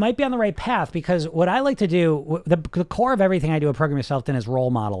 You might be on the right path, because what I like to do, the core of everything I do at Program Yourself Thin is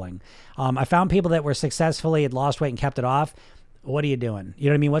role modeling. I found people that were successfully had lost weight and kept it off. What are you doing? You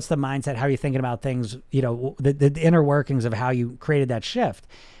know what I mean? What's the mindset? How are you thinking about things? You know, the inner workings of how you created that shift,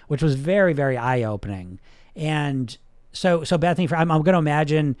 which was very, very eye-opening. And so Bethany, I'm going to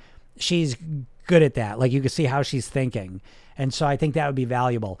imagine she's good at that. Like, you can see how she's thinking. And so I think that would be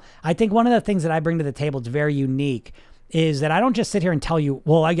valuable. I think one of the things that I bring to the table, it's very unique, is that I don't just sit here and tell you,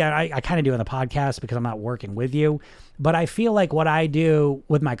 well, I kind of do in the podcast because I'm not working with you, but I feel like what I do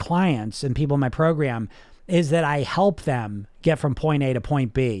with my clients and people in my program is that I help them get from point A to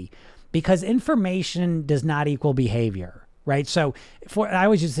point B, because information does not equal behavior, right? So I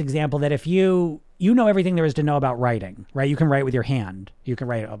always use this example that if you know everything there is to know about writing, right? You can write with your hand. You can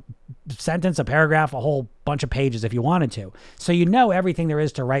write a sentence, a paragraph, a whole bunch of pages if you wanted to. So you know everything there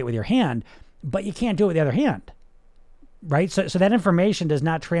is to write with your hand, but you can't do it with the other hand, right? So that information does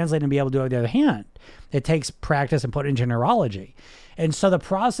not translate and be able to do it with the other hand. It takes practice and put into neurology. And so the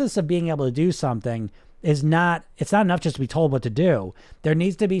process of being able to do something it's not enough just to be told what to do. There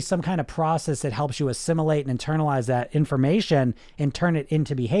needs to be some kind of process that helps you assimilate and internalize that information and turn it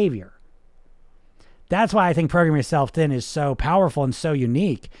into behavior. That's why I think Program Yourself Thin is so powerful and so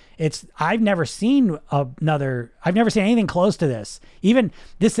unique. I've never seen anything close to this.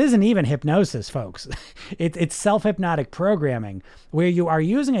 This isn't even hypnosis, folks. It's self-hypnotic programming, where you are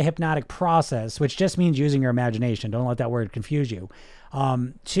using a hypnotic process, which just means using your imagination. Don't let that word confuse you.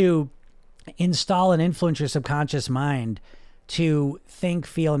 To install and influence your subconscious mind to think,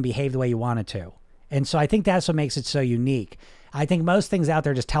 feel, and behave the way you want it to. And so I think that's what makes it so unique. I think most things out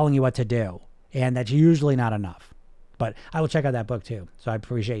there are just telling you what to do, and that's usually not enough. But I will check out that book too. So I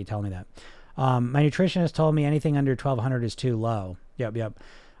appreciate you telling me that. My nutritionist told me anything under 1,200 is too low. Yep.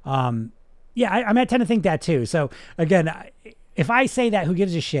 I tend to think that too. So again, if I say that, who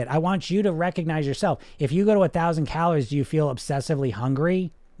gives a shit? I want you to recognize yourself. If you go to 1,000 calories, do you feel obsessively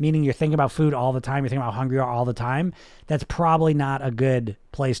hungry? Meaning you're thinking about food all the time, you're thinking about hungry all the time. That's probably not a good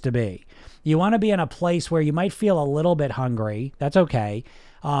place to be. You want to be in a place where you might feel a little bit hungry. That's okay.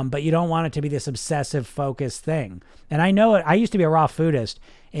 But you don't want it to be this obsessive focused thing. And I know it. I used to be a raw foodist,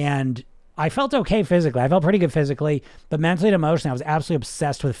 and I felt okay physically. I felt pretty good physically, but mentally and emotionally, I was absolutely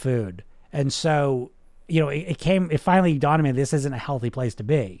obsessed with food. And so, it finally dawned on me, this isn't a healthy place to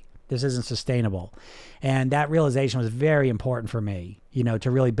be. This isn't sustainable. And that realization was very important for me,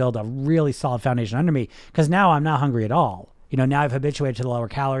 to really build a really solid foundation under me, because now I'm not hungry at all. Now I've habituated to the lower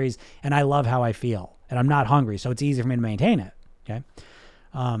calories, and I love how I feel, and I'm not hungry. So it's easy for me to maintain it. Okay.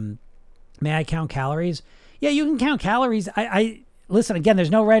 May I count calories? Yeah, you can count calories. I listen, again, there's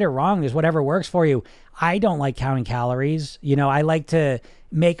no right or wrong. There's whatever works for you. I don't like counting calories. I like to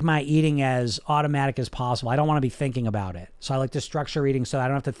make my eating as automatic as possible. I don't want to be thinking about it. So I like to structure eating so I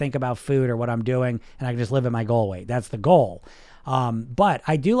don't have to think about food or what I'm doing, and I can just live at my goal weight. That's the goal. But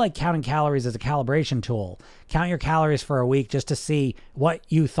I do like counting calories as a calibration tool. Count your calories for a week just to see what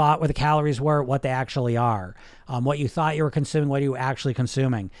you thought what the calories were, what they actually are, what you thought you were consuming, what are you actually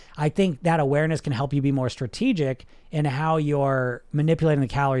consuming. I think that awareness can help you be more strategic in how you're manipulating the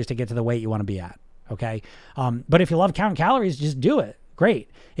calories to get to the weight you want to be at. Okay. But if you love counting calories, just do it.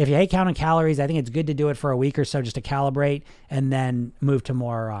 Great. If you hate counting calories, I think it's good to do it for a week or so just to calibrate and then move to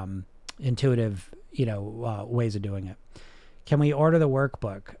more intuitive, ways of doing it. Can we order the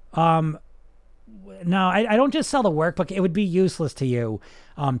workbook? No, I don't just sell the workbook. It would be useless to you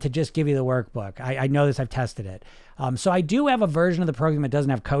to just give you the workbook. I know this. I've tested it. So I do have a version of the program that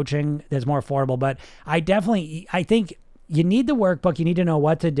doesn't have coaching that's more affordable, but I think you need the workbook. You need to know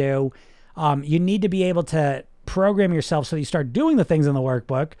what to do. You need to be able to program yourself so you start doing the things in the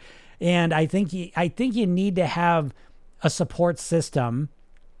workbook. And I think you need to have a support system.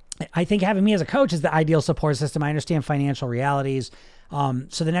 I think having me as a coach is the ideal support system. I understand financial realities.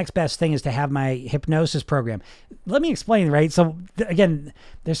 So the next best thing is to have my hypnosis program. Let me explain, right? So again,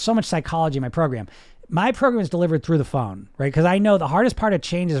 there's so much psychology in my program. My program is delivered through the phone, right? Because I know the hardest part of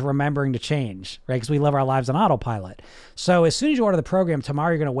change is remembering to change, right? Because we live our lives on autopilot. So as soon as you order the program, tomorrow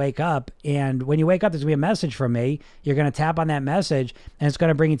you're going to wake up. And when you wake up, there's going to be a message from me. You're going to tap on that message and it's going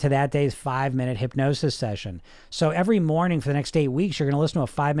to bring you to that day's 5-minute hypnosis session. So every morning for the next 8 weeks, you're going to listen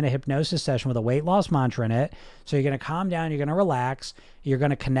to a 5-minute hypnosis session with a weight loss mantra in it. So you're going to calm down. You're going to relax. You're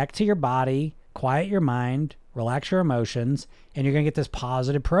going to connect to your body, quiet your mind, relax your emotions, and you're going to get this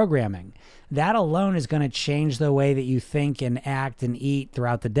positive programming. That alone is going to change the way that you think and act and eat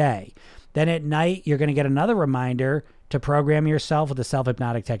throughout the day. Then at night, you're going to get another reminder to program yourself with the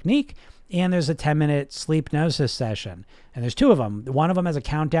self-hypnotic technique. And there's a 10-minute sleep hypnosis session. And there's 2 of them. One of them has a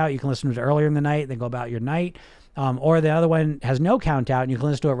count out. You can listen to it earlier in the night, then go about your night. Or the other one has no count out, and you can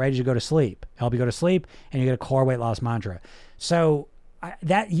listen to it right as you go to sleep. Help you go to sleep, and you get a core weight loss mantra. So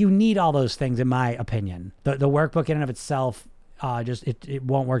that you need all those things, in my opinion. The workbook in and of itself, it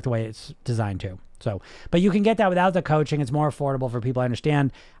won't work the way it's designed to. So, but you can get that without the coaching. It's more affordable for people. I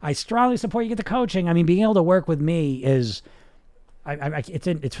understand. I strongly support you get the coaching. I mean, being able to work with me is,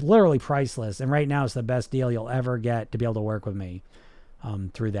 it's literally priceless. And right now, it's the best deal you'll ever get to be able to work with me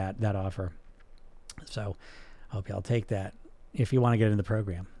through that offer. So, I hope y'all take that if you want to get in the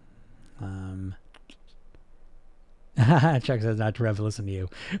program. Chuck says not to rev, listen to you.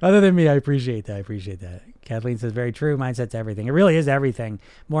 Other than me, I appreciate that. Kathleen says very true. Mindset's everything. It really is everything.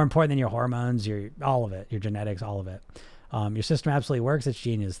 More important than your hormones, all of it, your genetics, all of it. Your system absolutely works. It's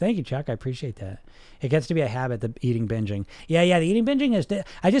genius. Thank you, Chuck. I appreciate that. It gets to be a habit, the eating binging. Yeah. The eating binging is.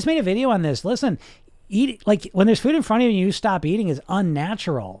 I just made a video on this. Listen, like when there's food in front of you and you stop eating is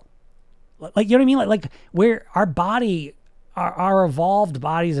unnatural. Like, you know what I mean? Like where our body, our evolved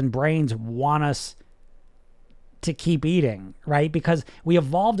bodies and brains want us to keep eating, right? Because we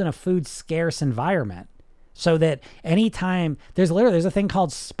evolved in a food scarce environment, so that anytime there's a thing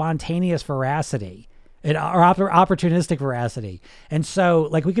called spontaneous voracity or opportunistic voracity. And so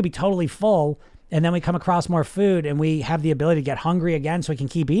like we could be totally full and then we come across more food and we have the ability to get hungry again so we can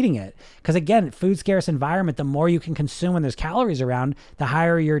keep eating it. Because again, food scarce environment, the more you can consume when there's calories around, the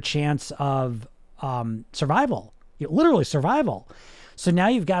higher your chance of survival, literally survival. So now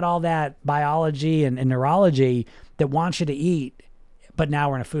you've got all that biology and neurology that wants you to eat, but now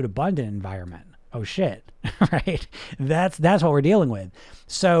we're in a food abundant environment. Oh shit, right? That's what we're dealing with.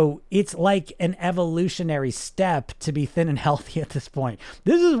 So it's like an evolutionary step to be thin and healthy at this point.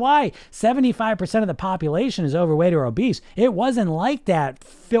 This is why 75% of the population is overweight or obese. It wasn't like that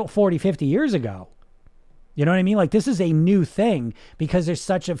 40, 50 years ago. You know what I mean? Like this is a new thing because there's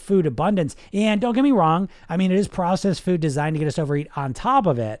such a food abundance. And don't get me wrong. I mean, it is processed food designed to get us to overeat on top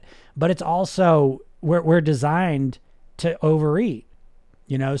of it, but it's also, we're designed to overeat,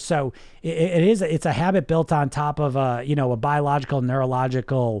 so it's a habit built on top of a biological,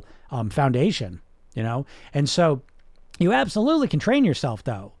 neurological foundation, and so you absolutely can train yourself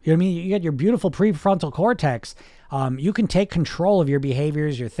though. You know what I mean? You get your beautiful prefrontal cortex. You can take control of your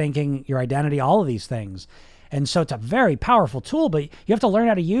behaviors, your thinking, your identity, all of these things. And so it's a very powerful tool, but you have to learn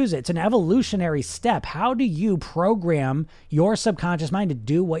how to use it. It's an evolutionary step. How do you program your subconscious mind to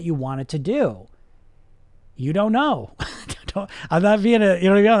do what you want it to do? You don't know. I'm not being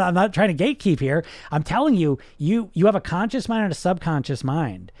I'm not trying to gatekeep here. I'm telling you, you have a conscious mind and a subconscious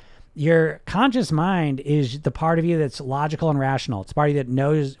mind. Your conscious mind is the part of you that's logical and rational. It's the part of you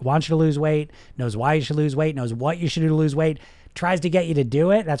that wants you to lose weight, knows why you should lose weight, knows what you should do to lose weight, tries to get you to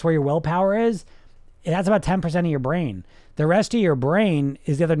do it. That's where your willpower is. That's about 10% of your brain. The rest of your brain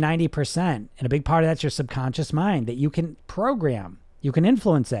is the other 90%. And a big part of that's your subconscious mind that you can program. You can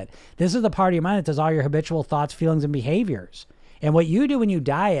influence it. This is the part of your mind that does all your habitual thoughts, feelings, and behaviors. And what you do when you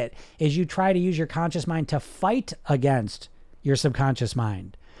diet is you try to use your conscious mind to fight against your subconscious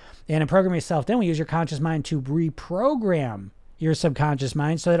mind. And in Program Yourself Then, we use your conscious mind to reprogram your subconscious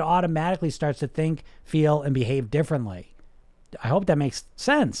mind so that it automatically starts to think, feel, and behave differently. I hope that makes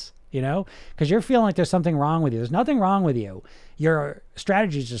sense, because you're feeling like there's something wrong with you. There's nothing wrong with you. Your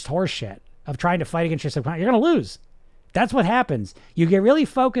strategy is just horseshit of trying to fight against your subconscious. You're going to lose. That's what happens. You get really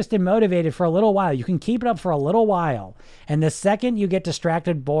focused and motivated for a little while. You can keep it up for a little while. And the second you get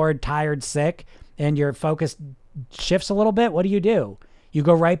distracted, bored, tired, sick, and your focus shifts a little bit, what do? You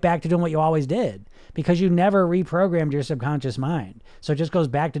go right back to doing what you always did because you never reprogrammed your subconscious mind. So it just goes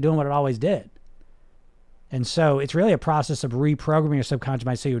back to doing what it always did. And so it's really a process of reprogramming your subconscious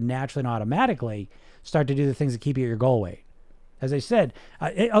mind so you naturally and automatically start to do the things that keep you at your goal weight. As I said,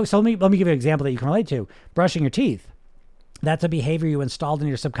 so let me give you an example that you can relate to. Brushing your teeth. That's a behavior you installed in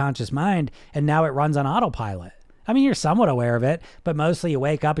your subconscious mind, and now it runs on autopilot. I mean, you're somewhat aware of it, but mostly you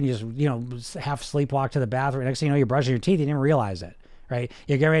wake up and you just, half sleepwalk to the bathroom. Next thing you know, you're brushing your teeth. You didn't even realize it, right?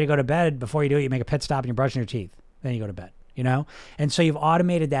 You get ready to go to bed. Before you do it, you make a pit stop and you're brushing your teeth. Then you go to bed, And so you've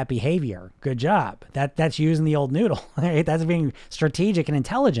automated that behavior. Good job. That's using the old noodle, right? That's being strategic and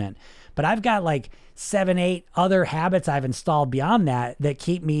intelligent. But I've got like 7, 8 other habits I've installed beyond that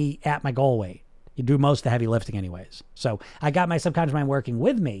keep me at my goal weight. You do most of the heavy lifting anyways. So I got my subconscious mind working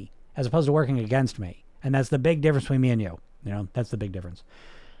with me as opposed to working against me. And that's the big difference between me and you. That's the big difference.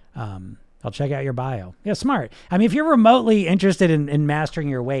 I'll check out your bio. Yeah, smart. I mean, if you're remotely interested in mastering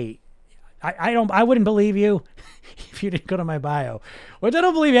your weight, I wouldn't believe you if you didn't go to my bio. Which I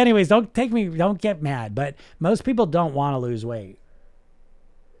don't believe anyways. Don't get mad. But most people don't want to lose weight.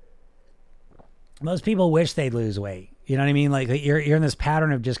 Most people wish they'd lose weight. You know what I mean? Like you're in this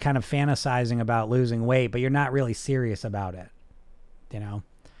pattern of just kind of fantasizing about losing weight, but you're not really serious about it.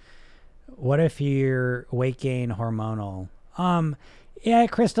 What if your weight gain hormonal? Yeah,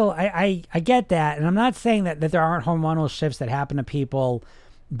 Crystal, I get that. And I'm not saying that there aren't hormonal shifts that happen to people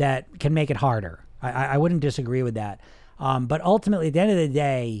that can make it harder. I wouldn't disagree with that. But ultimately, at the end of the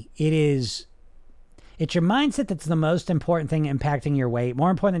day, it's your mindset that's the most important thing impacting your weight. More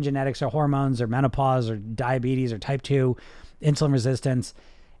important than genetics or hormones or menopause or diabetes or type 2 insulin resistance.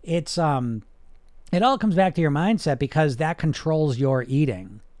 It all comes back to your mindset because that controls your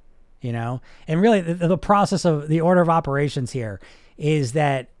eating, And really the process of the order of operations here is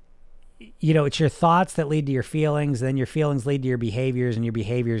that, it's your thoughts that lead to your feelings, then your feelings lead to your behaviors, and your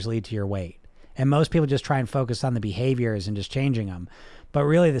behaviors lead to your weight. And most people just try and focus on the behaviors and just changing them. But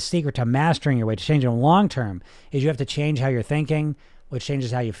really the secret to mastering your weight, to changing them long term, is you have to change how you're thinking, which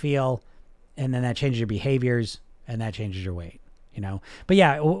changes how you feel, and then that changes your behaviors, and that changes your weight, But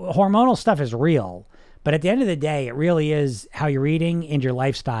yeah, hormonal stuff is real. But at the end of the day, it really is how you're eating and your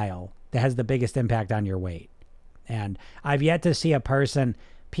lifestyle that has the biggest impact on your weight. And I've yet to see a person,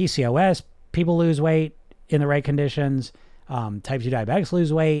 PCOS, people lose weight in the right conditions. Type 2 diabetics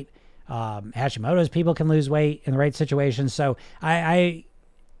lose weight. Hashimoto's people can lose weight in the right situations. So I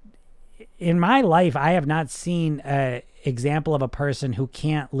in my life, I have not seen an example of a person who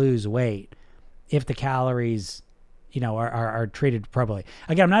can't lose weight if the calories, are treated appropriately.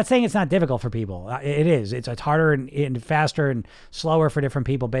 Again, I'm not saying it's not difficult for people. It is. It's harder and faster and slower for different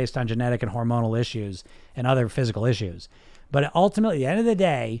people based on genetic and hormonal issues and other physical issues. But ultimately, at the end of the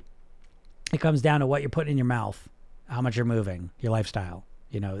day, it comes down to what you're putting in your mouth, how much you're moving, your lifestyle,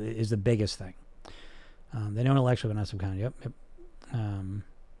 is the biggest thing. They know intellectually, but not subconscious. Yep.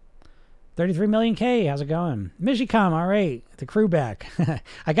 33 million K. How's it going? Mishicom. All right. The crew back.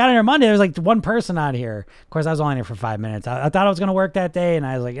 I got in here Monday. There was like one person on here. Of course, I was only in here for 5 minutes. I thought I was going to work that day, and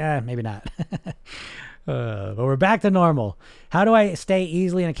I was like, maybe not. But we're back to normal. How do I stay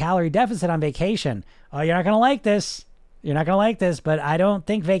easily in a calorie deficit on vacation? Oh, you're not going to like this. But I don't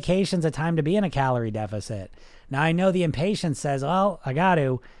think vacation's a time to be in a calorie deficit. Now, I know the impatience says, well, I got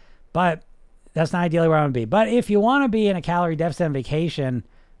to, but that's not ideally where I want to be. But if you want to be in a calorie deficit on vacation,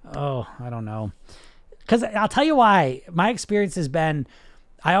 I don't know. Because I'll tell you why. My experience has been,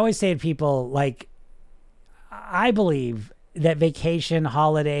 I always say to people, like, I believe that vacation,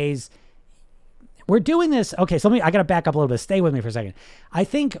 holidays, we're doing this. Okay, so I got to back up a little bit. Stay with me for a second. I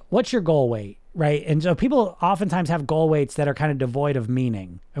think, what's your goal weight, right? And so people oftentimes have goal weights that are kind of devoid of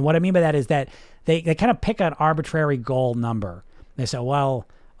meaning. And what I mean by that is that they kind of pick an arbitrary goal number. They say, well,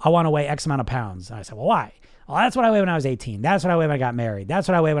 I want to weigh X amount of pounds. And I say, well, why? Well, that's what I weighed when I was 18. That's what I weighed when I got married. That's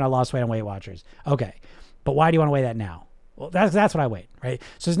what I weighed when I lost weight on Weight Watchers. Okay, but why do you want to weigh that now? Well, that's what I weighed, right?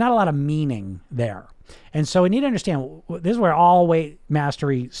 So there's not a lot of meaning there. And so we need to understand, this is where all weight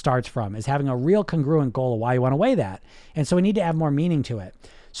mastery starts from, is having a real congruent goal of why you want to weigh that. And so we need to have more meaning to it.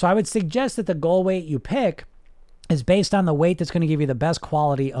 So I would suggest that the goal weight you pick is based on the weight that's going to give you the best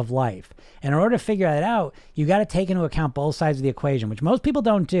quality of life. And in order to figure that out, you got to take into account both sides of the equation, which most people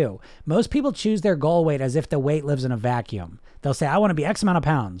don't do. Most people choose their goal weight as if the weight lives in a vacuum. They'll say, I want to be X amount of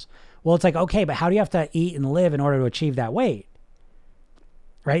pounds. Well, it's like, okay, but how do you have to eat and live in order to achieve that weight?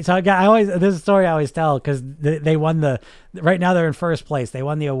 Right? So this story I always tell, because they won right now they're in first place. They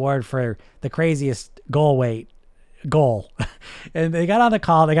won the award for the craziest goal. And they got on the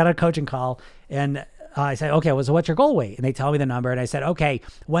call, they got a coaching call, and I said, okay, well, so what's your goal weight? And they tell me the number, and I said, okay,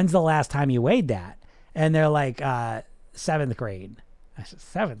 when's the last time you weighed that? And they're like, seventh grade. I said,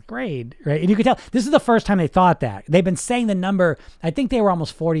 seventh grade, right? And you could tell this is the first time they thought that. They've been saying the number. I think they were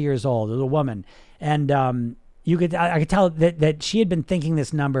almost 40 years old. It was a woman, and I could tell that she had been thinking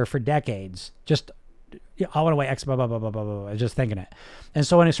this number for decades. Just, I want to weigh X, blah, blah, blah, blah, blah, blah, just thinking it. And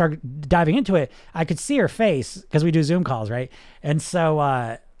so when I started diving into it, I could see her face because we do Zoom calls, right? And so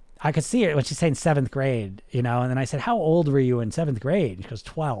I could see her when she's saying seventh grade, and then I said, how old were you in seventh grade? She goes,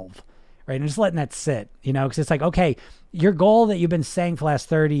 12, right? And just letting that sit, because it's like, okay, your goal that you've been saying for the last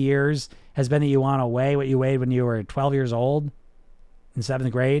 30 years has been that you want to weigh what you weighed when you were 12 years old in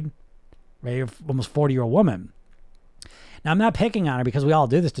seventh grade, right? You're almost 40-year-old woman. Now, I'm not picking on her because we all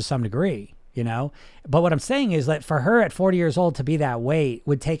do this to some degree, but what I'm saying is that for her at 40 years old to be that weight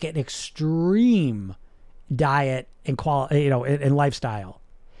would take an extreme diet and quality, and lifestyle.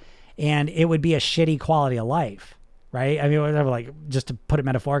 And it would be a shitty quality of life, right? I mean, whatever, like, just to put it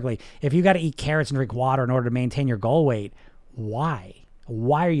metaphorically, if you got to eat carrots and drink water in order to maintain your goal weight, why?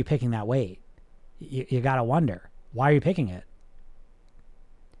 Why are you picking that weight? You got to wonder, why are you picking it?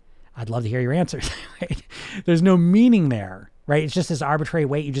 I'd love to hear your answers, right? There's no meaning there, right? It's just this arbitrary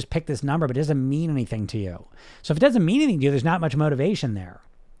weight. You just pick this number, but it doesn't mean anything to you. So if it doesn't mean anything to you, there's not much motivation there.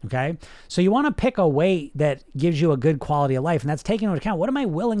 Okay. So you want to pick a weight that gives you a good quality of life. And that's taking into account, what am I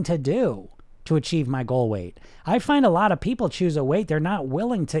willing to do to achieve my goal weight? I find a lot of people choose a weight they're not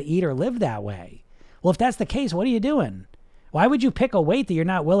willing to eat or live that way. Well, if that's the case, what are you doing? Why would you pick a weight that you're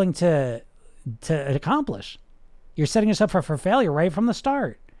not willing to accomplish? You're setting yourself up for failure right from the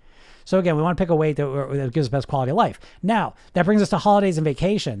start. So again, we want to pick a weight that gives us best quality of life. Now, that brings us to holidays and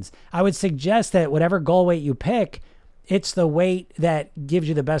vacations. I would suggest that whatever goal weight you pick, it's the weight that gives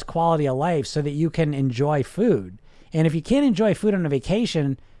you the best quality of life so that you can enjoy food. And if you can't enjoy food on a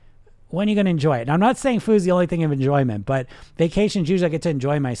vacation, when are you going to enjoy it? Now, I'm not saying food is the only thing of enjoyment, but vacations usually I get to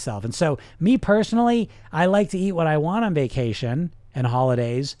enjoy myself. And so me personally, I like to eat what I want on vacation and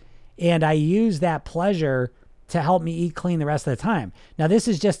holidays, and I use that pleasure to help me eat clean the rest of the time. Now, this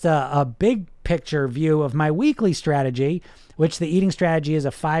is just a big picture view of my weekly strategy, which the eating strategy is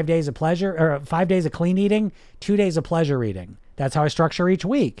 5 days of pleasure, or 5 days of clean eating, 2 days of pleasure eating. That's how I structure each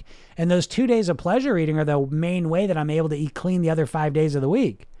week. And those 2 days of pleasure eating are the main way that I'm able to eat clean the other 5 days of the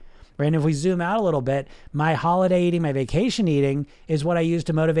week. Right? And if we zoom out a little bit, my holiday eating, my vacation eating is what I use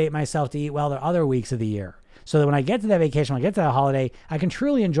to motivate myself to eat well the other weeks of the year. So that when I get to that vacation, when I get to that holiday, I can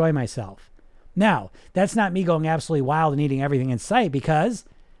truly enjoy myself. Now, that's not me going absolutely wild and eating everything in sight because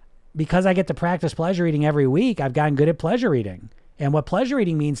I get to practice pleasure eating every week. I've gotten good at pleasure eating. And what pleasure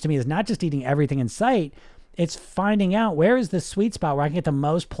eating means to me is not just eating everything in sight. It's finding out where is the sweet spot where I can get the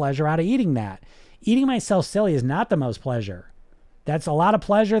most pleasure out of eating that. Eating myself silly is not the most pleasure. That's a lot of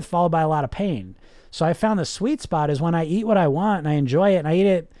pleasure followed by a lot of pain. So I found the sweet spot is when I eat what I want and I enjoy it and I eat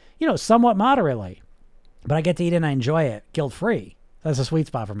it, somewhat moderately, but I get to eat it and I enjoy it guilt-free. That's a sweet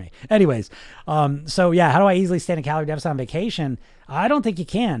spot for me. Anyways, so yeah, how do I easily stay in a calorie deficit on vacation? I don't think you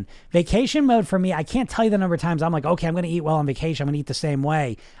can. Vacation mode for me, I can't tell you the number of times I'm like, okay, I'm going to eat well on vacation. I'm going to eat the same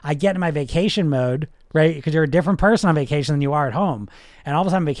way. I get in my vacation mode, right? Because you're a different person on vacation than you are at home. And all of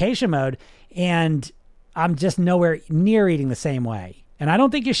a sudden, vacation mode, and I'm just nowhere near eating the same way. And I don't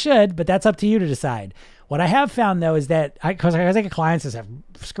think you should, but that's up to you to decide. What I have found, though, is that because I get clients that say,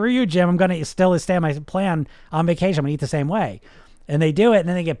 screw you, Jim, I'm going to still stay on my plan on vacation. I'm going to eat the same way. And they do it, and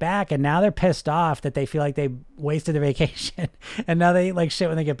then they get back, and now they're pissed off that they feel like they wasted their vacation, and now they eat like shit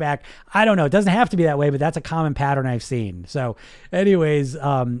when they get back. I don't know. It doesn't have to be that way, but that's a common pattern I've seen. So anyways,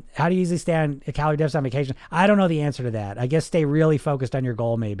 how do you easily stay on a calorie deficit on vacation? I don't know the answer to that. I guess stay really focused on your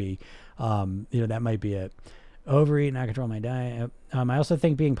goal, maybe. That might be it. Overeat, not control my diet. I also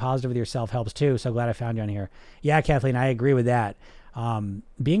think being positive with yourself helps too, so glad I found you on here. Yeah, Kathleen, I agree with that.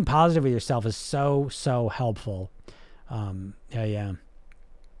 Being positive with yourself is so, so helpful. What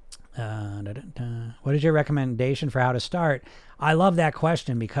is your recommendation for how to start? I love that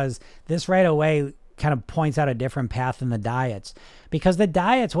question because this right away kind of points out a different path than the diets. Because the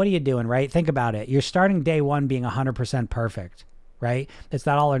diets, what are you doing, right? Think about it. You're starting day one being 100% perfect, right? It's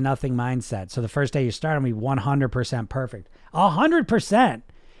that all or nothing mindset. So the first day you start, I'm going to be 100% perfect. 100%.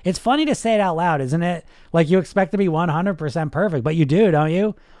 It's funny to say it out loud, isn't it? Like you expect to be 100% perfect, but you do, don't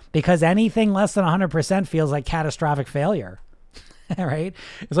you? Because anything less than 100% feels like catastrophic failure, right?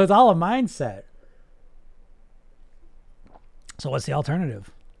 So it's all a mindset. So what's the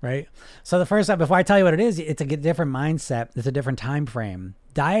alternative, right? So the first step, before I tell you what it is, it's a different mindset. It's a different time frame.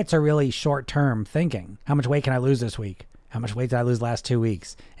 Diets are really short-term thinking. How much weight can I lose this week? How much weight did I lose last 2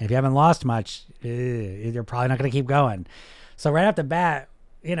 weeks? And if you haven't lost much, you're probably not going to keep going. So right off the bat,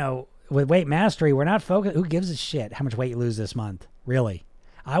 you know, with weight mastery, we're not focused. Who gives a shit how much weight you lose this month? Really?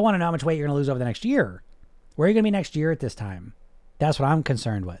 I want to know how much weight you're going to lose over the next year. Where are you going to be next year at this time? That's what I'm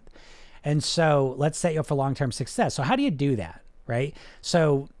concerned with. And so let's set you up for long-term success. So how do you do that, right?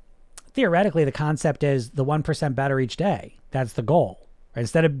 So theoretically, the concept is the 1% better each day. That's the goal, right?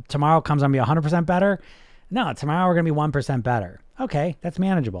 Instead of tomorrow comes on to be 100% better. No, tomorrow we're going to be 1% better. Okay, that's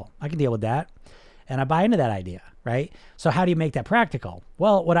manageable. I can deal with that. And I buy into that idea, right? So how do you make that practical?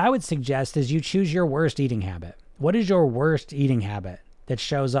 Well, what I would suggest is you choose your worst eating habit. What is your worst eating habit that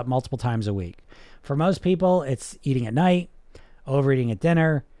shows up multiple times a week? For most people, it's eating at night, overeating at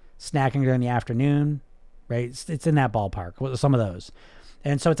dinner, snacking during the afternoon, right? It's in that ballpark, some of those.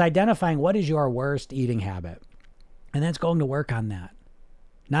 And so it's identifying what is your worst eating habit. And then it's going to work on that.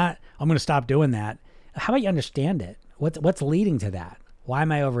 Not, I'm going to stop doing that. How about you understand it? What's leading to that? Why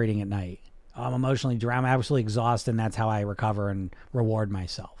am I overeating at night? I'm emotionally drained. I'm absolutely exhausted, and that's how I recover and reward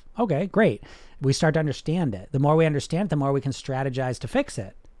myself. Okay, great. We start to understand it. The more we understand it, the more we can strategize to fix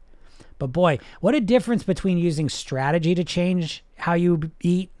it. But boy, what a difference between using strategy to change how you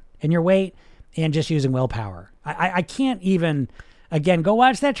eat and your weight and just using willpower. I can't even, again, go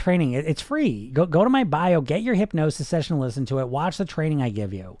watch that training. It's free. Go to my bio, get your hypnosis session, listen to it, watch the training I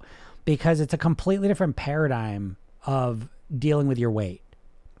give you, because it's a completely different paradigm of dealing with your weight.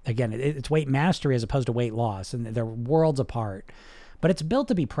 Again, it's weight mastery as opposed to weight loss, and they're worlds apart. But it's built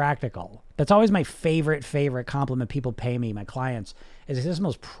to be practical. That's always my favorite compliment people pay me, my clients, is this is the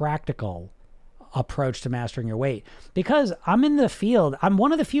most practical approach to mastering your weight. Because I'm in the field. I'm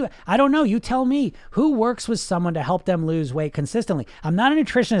one of the few. I don't know. You tell me who works with someone to help them lose weight consistently. I'm not a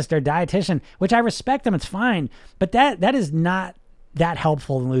nutritionist or dietitian, which I respect them. It's fine. But that is not that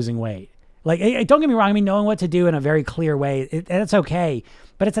helpful in losing weight. Like, don't get me wrong. I mean, knowing what to do in a very clear way, that's okay.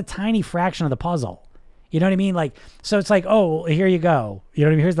 But it's a tiny fraction of the puzzle. You know what I mean? Like, so it's like, oh, here you go. You know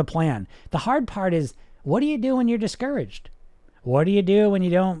what I mean? Here's the plan. The hard part is, what do you do when you're discouraged? What do you do when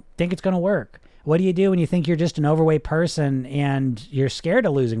you don't think it's going to work? What do you do when you think you're just an overweight person and you're scared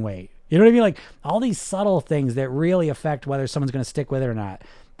of losing weight? You know what I mean? Like, all these subtle things that really affect whether someone's going to stick with it or not.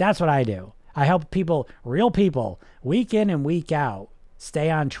 That's what I do. I help people, real people, week in and week out,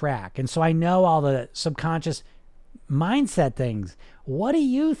 stay on track. And so I know all the subconscious mindset things. What do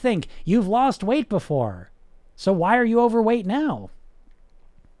you think? You've lost weight before. So why are you overweight now?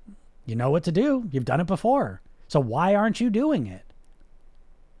 You know what to do. You've done it before. So why aren't you doing it?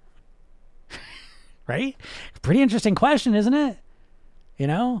 Right? Pretty interesting question, isn't it? You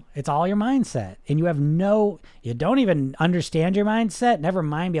know, it's all your mindset. And you don't even understand your mindset. Never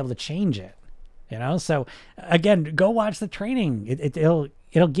mind be able to change it. You know, so again, go watch the training.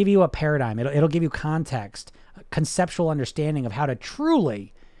 It'll give you a paradigm. It'll give you context, conceptual understanding of how to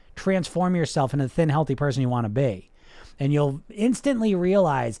truly transform yourself into the thin, healthy person you want to be. And you'll instantly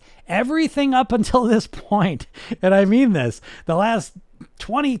realize everything up until this point, and I mean this, the last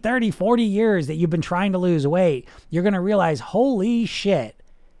 20, 30, 40 years that you've been trying to lose weight, you're going to realize, holy shit,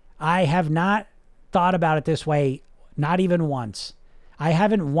 I have not thought about it this way, not even once. I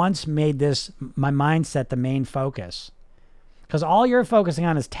haven't once made this my mindset the main focus. Because all you're focusing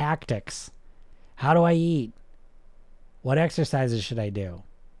on is tactics. How do I eat? What exercises should I do?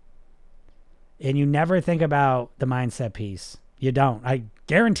 And you never think about the mindset piece. You don't. I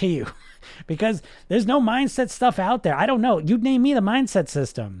guarantee you. Because there's no mindset stuff out there. I don't know. You name me the mindset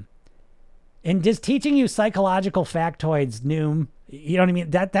system. And just teaching you psychological factoids, Noom, you know what I mean?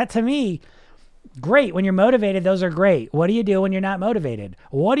 That to me, great. When you're motivated, those are great. What do you do when you're not motivated?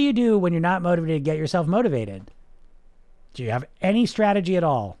 What do you do when you're not motivated to get yourself motivated? Do you have any strategy at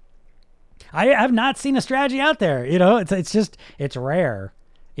all? I have not seen a strategy out there. You know, it's rare,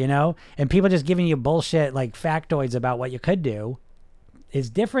 you know, and people just giving you bullshit like factoids about what you could do is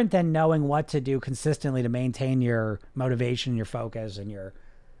different than knowing what to do consistently to maintain your motivation, your focus, and your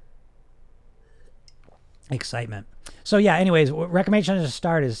excitement. So yeah, anyways, recommendation to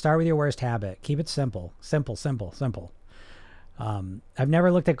start with your worst habit. Keep it simple. I've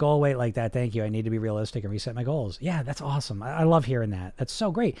never looked at goal weight like that. Thank you. I need to be realistic and reset my goals. Yeah, that's awesome. I love hearing that. That's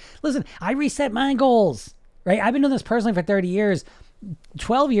so great. Listen, I reset my goals, right? I've been doing this personally for 30 years.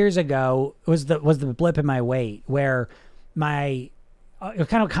 12 years ago was the blip in my weight where it was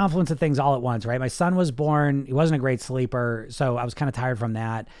kind of a confluence of things all at once, right? My son was born. He wasn't a great sleeper, so I was kind of tired from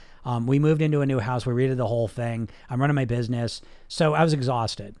that. We moved into a new house. We redid the whole thing. I'm running my business. So I was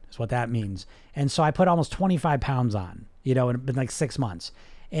exhausted is what that means. And so I put almost 25 pounds on, in like 6 months.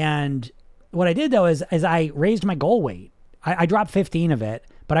 And what I did though is I raised my goal weight. I dropped 15 of it,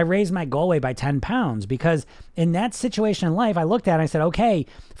 but I raised my goal weight by 10 pounds because in that situation in life, I looked at it and I said, okay,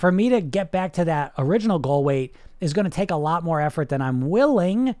 for me to get back to that original goal weight is going to take a lot more effort than I'm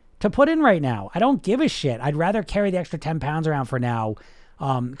willing to put in right now. I don't give a shit. I'd rather carry the extra 10 pounds around for now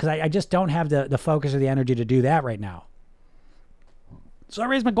because I just don't have the focus or the energy to do that right now. So I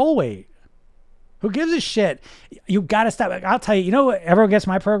raised my goal weight. Who gives a shit? You got to stop. I'll tell you, everyone gets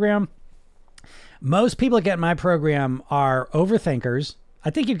my program. Most people that get my program are overthinkers. I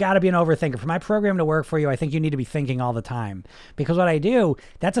think you've got to be an overthinker. For my program to work for you, I think you need to be thinking all the time. Because what I do,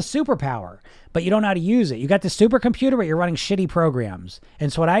 that's a superpower, but you don't know how to use it. You got the supercomputer, but you're running shitty programs.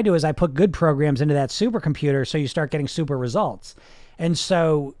 And so what I do is I put good programs into that supercomputer so you start getting super results. And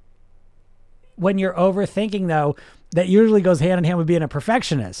so when you're overthinking, though, that usually goes hand in hand with being a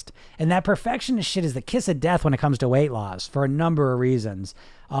perfectionist. And that perfectionist shit is the kiss of death when it comes to weight loss for a number of reasons.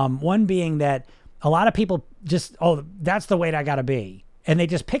 One being that a lot of people just, that's the weight I got to be. And they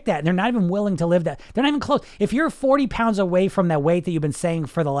just pick that. And they're not even willing to live that. They're not even close. If you're 40 pounds away from that weight that you've been saying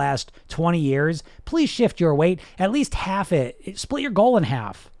for the last 20 years, please shift your weight. At least half it. Split your goal in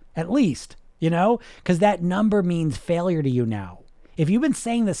half. At least, because that number means failure to you now. If you've been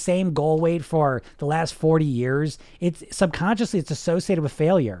saying the same goal weight for the last 40 years, it's subconsciously it's associated with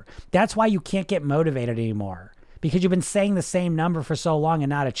failure. That's why you can't get motivated anymore. Because you've been saying the same number for so long and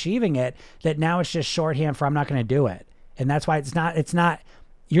not achieving it that now it's just shorthand for I'm not going to do it. And that's why it's not,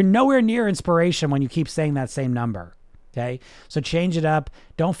 you're nowhere near inspiration when you keep saying that same number. Okay. So change it up.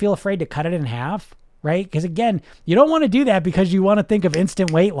 Don't feel afraid to cut it in half, right? Because again, you don't want to do that because you want to think of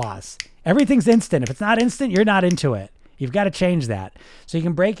instant weight loss. Everything's instant. If it's not instant, you're not into it. You've got to change that. So you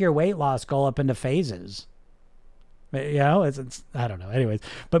can break your weight loss goal up into phases. It's I don't know. Anyways,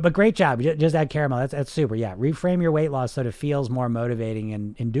 but great job. Just add caramel. That's super. Yeah. Reframe your weight loss so that it feels more motivating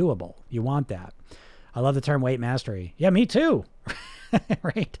and doable. You want that. I love the term weight mastery. Yeah, me too.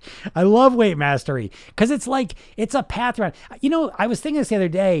 Right. I love weight mastery because it's like, it's a path around. I was thinking this the other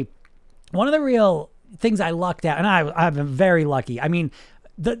day. One of the real things I lucked out, and I've been very lucky. I mean,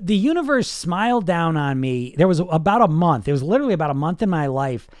 the universe smiled down on me. There was about a month. It was literally about a month in my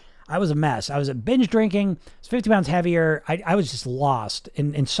life. I was a mess. I was binge drinking. I was 50 pounds heavier. I was just lost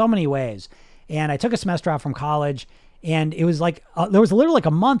in so many ways. And I took a semester off from college. And it was like, there was literally like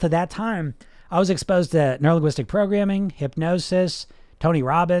a month at that time. I was exposed to neurolinguistic programming, hypnosis, Tony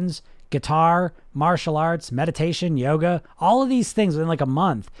Robbins, guitar, martial arts, meditation, yoga, all of these things within like a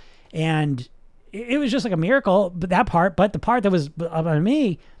month. And it was just like a miracle, but the part that was on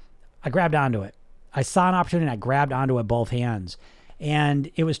me, I grabbed onto it. I saw an opportunity and I grabbed onto it both hands. And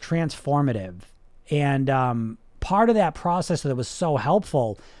it was transformative. And part of that process that was so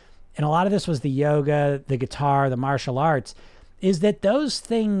helpful, and a lot of this was the yoga, the guitar, the martial arts, is that those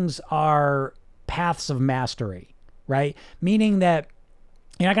things are paths of mastery, right? Meaning that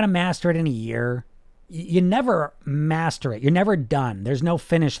you're not going to master it in a year. You never master it. You're never done. There's no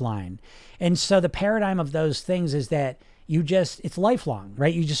finish line. And so the paradigm of those things is that it's lifelong,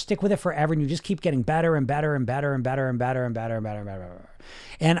 right? You just stick with it forever and you just keep getting better and better and better and better and better and better and better and better and better.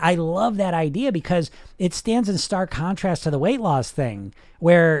 And I love that idea because it stands in stark contrast to the weight loss thing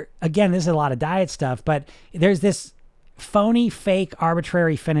where, again, this is a lot of diet stuff, but there's this phony, fake,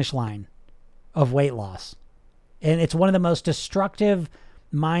 arbitrary finish line of weight loss. And it's one of the most destructive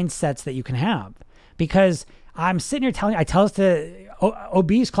mindsets that you can have because I'm sitting here I tell this to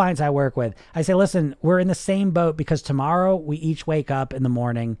obese clients I work with. I say, listen, we're in the same boat because tomorrow we each wake up in the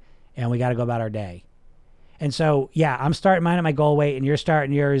morning and we got to go about our day. And so, yeah, I'm starting mine at my goal weight and you're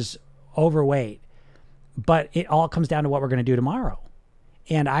starting yours overweight, but it all comes down to what we're going to do tomorrow.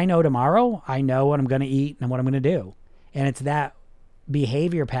 And I know tomorrow, I know what I'm going to eat and what I'm going to do. And it's that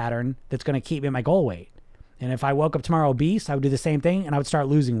behavior pattern that's going to keep me at my goal weight. And if I woke up tomorrow obese, I would do the same thing and I would start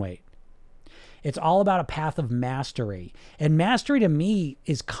losing weight. It's all about a path of mastery. And mastery to me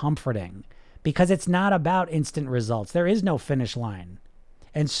is comforting because it's not about instant results. There is no finish line.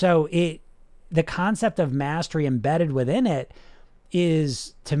 And so the concept of mastery embedded within it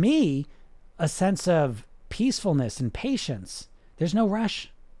is, to me, a sense of peacefulness and patience. There's no rush.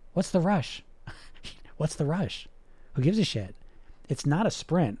 What's the rush? What's the rush? Who gives a shit? It's not a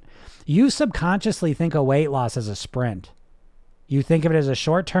sprint. You subconsciously think of weight loss as a sprint. You think of it as a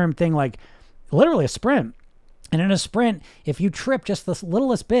short-term thing, like literally a sprint. And in a sprint, if you trip just the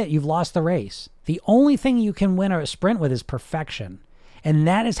littlest bit, you've lost the race. The only thing you can win a sprint with is perfection. And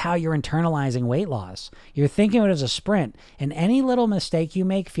that is how you're internalizing weight loss. You're thinking of it as a sprint, and any little mistake you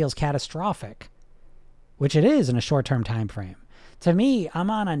make feels catastrophic, which it is in a short-term time frame. To me,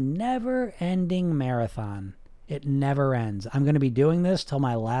 I'm on a never-ending marathon. It never ends. I'm going to be doing this till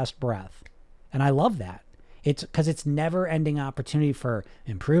my last breath. And I love that. It's because it's never-ending opportunity for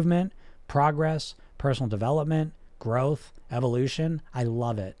improvement, progress, personal development, growth, evolution. I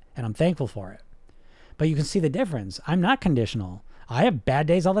love it, and I'm thankful for it. But you can see the difference. I'm not conditional. I have bad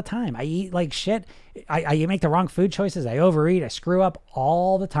days all the time. I eat like shit. I make the wrong food choices. I overeat. I screw up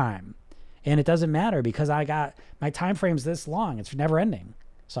all the time. And it doesn't matter because I got my time frame's this long. It's never ending.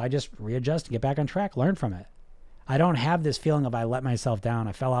 So I just readjust and get back on track, learn from it. I don't have this feeling of I let myself down.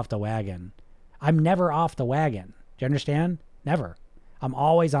 I fell off the wagon. I'm never off the wagon. Do you understand? Never. I'm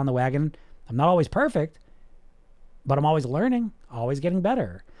always on the wagon. I'm not always perfect, but I'm always learning, always getting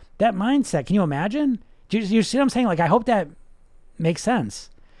better. That mindset, can you imagine? Do you see what I'm saying? Like, I hope that makes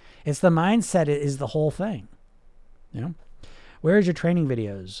sense. It's the mindset is the whole thing. You know? Where's your training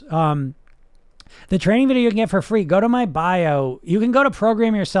videos? The training video you can get for free. Go to my bio. You can go to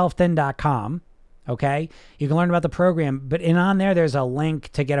programyourselfthin.com. Okay. You can learn about the program, but on there, there's a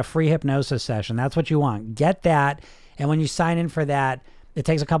link to get a free hypnosis session. That's what you want. Get that. And when you sign in for that, it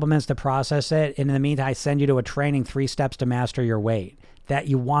takes a couple minutes to process it. And in the meantime, I send you to a training, 3 steps to master your weight. That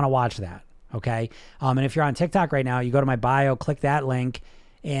you want to watch that. Okay. And if you're on TikTok right now, you go to my bio, click that link,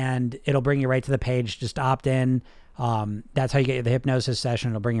 and it'll bring you right to the page. Just opt in. That's how you get the hypnosis session.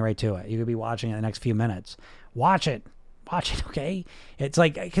 It'll bring you right to it. You could be watching it in the next few minutes. Watch it. Okay. It's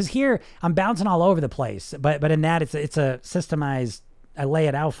like, cause here I'm bouncing all over the place, but in that it's a systemized, I lay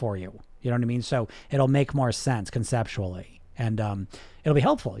it out for you. You know what I mean? So it'll make more sense conceptually, and, it'll be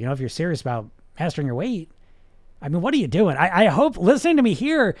helpful. You know, if you're serious about mastering your weight, I mean, what are you doing? I hope listening to me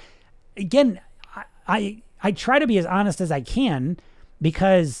here again, I try to be as honest as I can,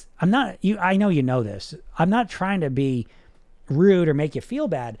 because I know you know this. I'm not trying to be rude or make you feel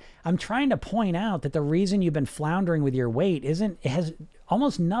bad. I'm trying to point out that the reason you've been floundering with your weight it has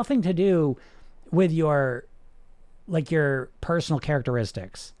almost nothing to do with your personal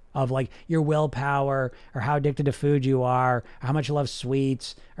characteristics of like your willpower or how addicted to food you are, or how much you love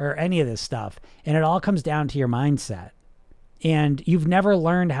sweets or any of this stuff. And it all comes down to your mindset. And you've never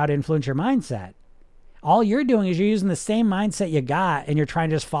learned how to influence your mindset. All you're doing is you're using the same mindset you got, and you're trying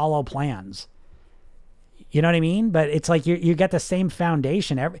to just follow plans. You know what I mean? But it's like you get the same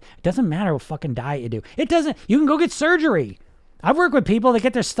foundation. It doesn't matter what fucking diet you do. You can go get surgery. I've worked with people that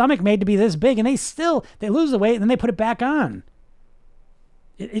get their stomach made to be this big, and they lose the weight, and then they put it back on.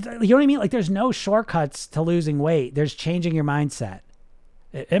 You know what I mean? Like, there's no shortcuts to losing weight. There's changing your mindset.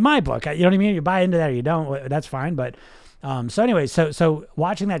 In my book, you know what I mean? You buy into that or you don't, that's fine. But so anyway, so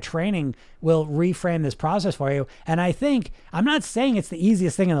watching that training will reframe this process for you. And I think, I'm not saying it's the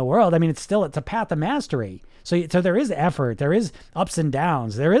easiest thing in the world. I mean, it's a path to mastery. So there is effort, there is ups and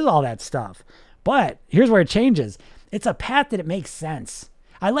downs, there is all that stuff. But here's where it changes. It's a path that it makes sense.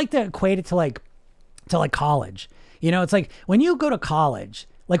 I like to equate it to like college. You know, it's like when you go to college,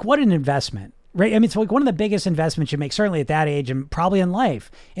 like what an investment. Right. I mean, it's like one of the biggest investments you make, certainly at that age and probably in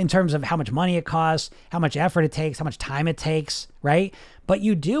life, in terms of how much money it costs, how much effort it takes, how much time it takes. Right. But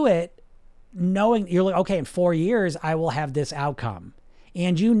you do it knowing you're like, okay, in 4 years, I will have this outcome.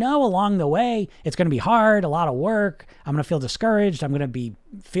 And you know, along the way, it's going to be hard, a lot of work. I'm going to feel discouraged. I'm going to be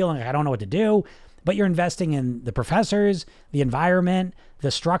feeling like I don't know what to do. But you're investing in the professors, the environment,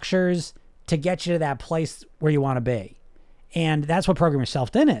 the structures to get you to that place where you want to be. And that's what Program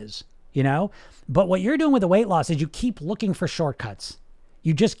Yourself Thin is. You know, but what you're doing with the weight loss is you keep looking for shortcuts.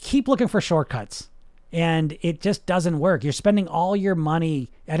 You just keep looking for shortcuts, and it just doesn't work. You're spending all your money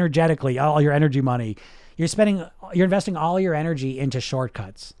energetically, all your energy money. You're investing all your energy into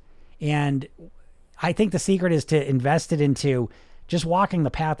shortcuts. And I think the secret is to invest it into just walking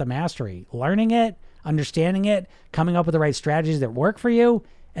the path of mastery, learning it, understanding it, coming up with the right strategies that work for you,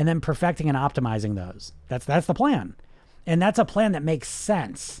 and then perfecting and optimizing those. That's the plan. And that's a plan that makes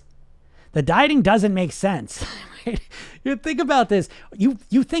sense. The dieting doesn't make sense. Right? You think about this. You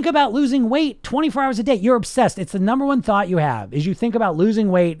think about losing weight 24 hours a day. You're obsessed. It's the number one thought you have is you think about losing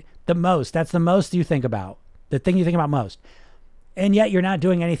weight the most. That's the most you think about. The thing you think about most. And yet you're not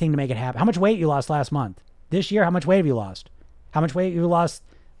doing anything to make it happen. How much weight you lost last month? This year, how much weight have you lost? How much weight you lost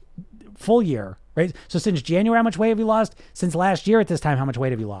full year? Right? So since January, how much weight have you lost? Since last year at this time, how much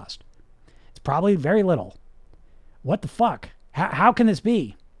weight have you lost? It's probably very little. What the fuck? How can this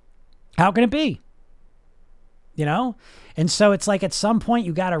be? How can it be? You know? And so it's like at some point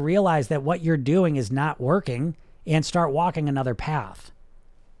you got to realize that what you're doing is not working and start walking another path.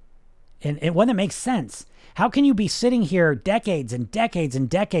 And one that makes sense. How can you be sitting here decades and decades and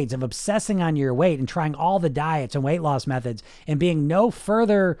decades of obsessing on your weight and trying all the diets and weight loss methods and being no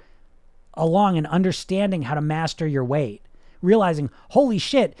further along in understanding how to master your weight? Realizing, holy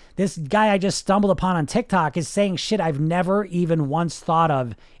shit, this guy I just stumbled upon on TikTok is saying shit I've never even once thought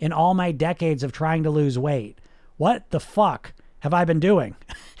of in all my decades of trying to lose weight. What the fuck have I been doing?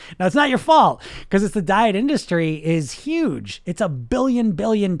 Now, it's not your fault, because it's the diet industry is huge. It's a billion,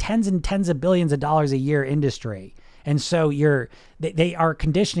 tens and tens of billions of dollars a year industry. And so they are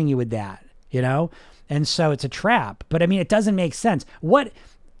conditioning you with that, you know? And so it's a trap. But I mean, it doesn't make sense.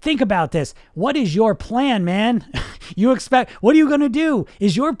 Think about this. What is your plan, man? What are you going to do?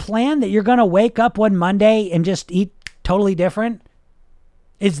 Is your plan that you're going to wake up one Monday and just eat totally different?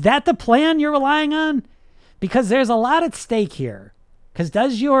 Is that the plan you're relying on? Because there's a lot at stake here. Because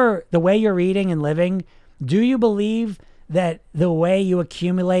the way you're eating and living, do you believe that the way you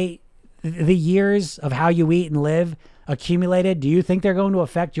accumulate the years of how you eat and live accumulated, do you think they're going to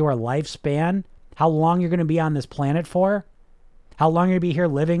affect your lifespan? How long you're going to be on this planet for? How long you're going to be here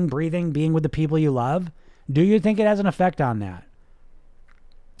living, breathing, being with the people you love? Do you think it has an effect on that?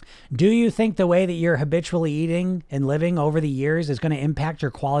 Do you think the way that you're habitually eating and living over the years is going to impact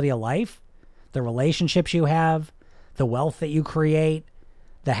your quality of life? The relationships you have, the wealth that you create,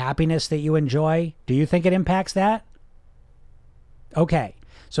 the happiness that you enjoy? Do you think it impacts that? Okay.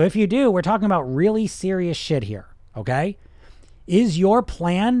 So if you do, we're talking about really serious shit here. Okay. Is your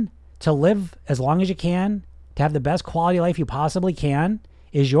plan to live as long as you can, to have the best quality life you possibly can?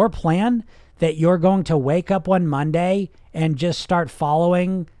 Is your plan that you're going to wake up one Monday and just start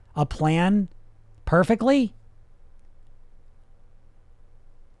following a plan perfectly?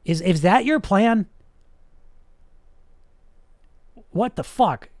 Is that your plan? What the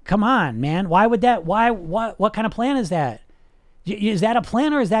fuck? Come on, man. What kind of plan is that? Is that a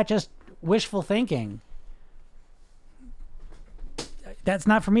plan, or is that just wishful thinking? That's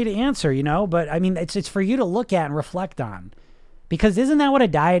not for me to answer, you know, but I mean, it's for you to look at and reflect on, because isn't that what a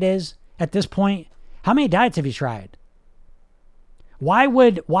diet is at this point? How many diets have you tried? Why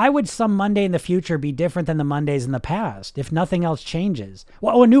would some Monday in the future be different than the Mondays in the past if nothing else changes?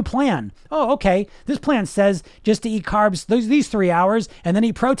 Well, a new plan. Oh, okay. This plan says just to eat carbs these 3 hours and then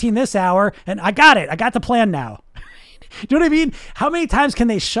eat protein this hour. And I got it. I got the plan now. Do you know what I mean? How many times can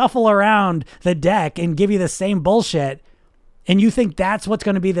they shuffle around the deck and give you the same bullshit? And you think that's what's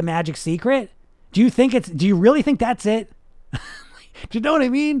going to be the magic secret? Do you really think that's it? Do you know what I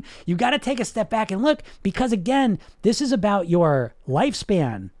mean? You got to take a step back and look, because again, this is about your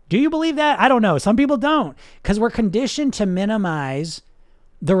lifespan. Do you believe that? I don't know. Some people don't, because we're conditioned to minimize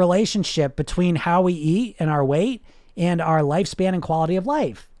the relationship between how we eat and our weight and our lifespan and quality of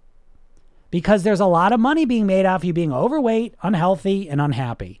life. Because there's a lot of money being made off you being overweight, unhealthy, and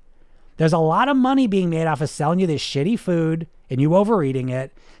unhappy. There's a lot of money being made off of selling you this shitty food and you overeating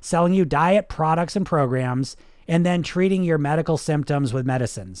it, selling you diet products and programs, and then treating your medical symptoms with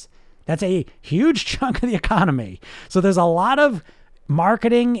medicines. That's a huge chunk of the economy. So there's a lot of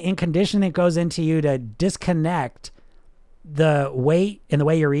marketing and conditioning that goes into you to disconnect the weight and the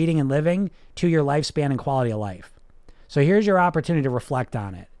way you're eating and living to your lifespan and quality of life. So here's your opportunity to reflect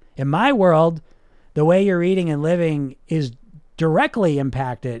on it. In my world, the way you're eating and living is directly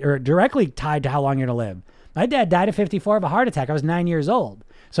impacted or directly tied to how long you're going to live. My dad died at 54 of a heart attack. I was 9 years old.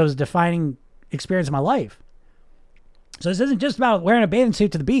 So it was a defining experience of my life. So this isn't just about wearing a bathing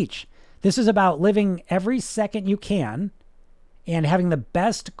suit to the beach. This is about living every second you can and having the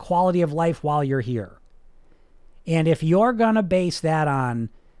best quality of life while you're here. And if you're going to base that on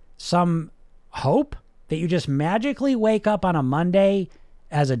some hope that you just magically wake up on a Monday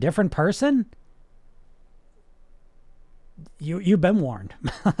as a different person, you've been warned.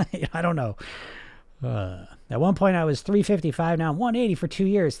 I don't know. At one point I was 355. Now I'm 180 for 2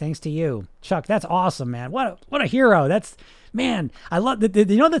 years. Thanks to you, Chuck. That's awesome, man. What a hero. Man, I love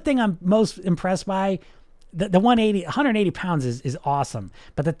the thing I'm most impressed by, the 180 pounds is awesome.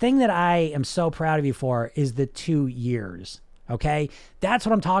 But the thing that I am so proud of you for is the 2 years. Okay. That's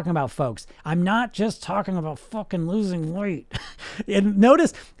what I'm talking about, folks. I'm not just talking about fucking losing weight. And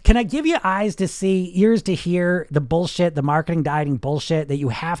notice, can I give you eyes to see, ears to hear the bullshit, the marketing dieting bullshit that you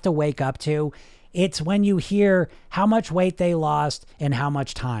have to wake up to? It's when you hear how much weight they lost and how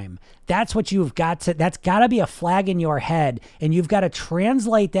much time. That's what that's got to be a flag in your head. And you've got to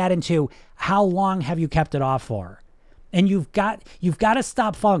translate that into how long have you kept it off for? And you've got to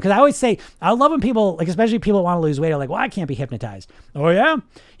stop falling. Because I always say, I love when people, like especially people who want to lose weight, are like, well, I can't be hypnotized. Oh yeah?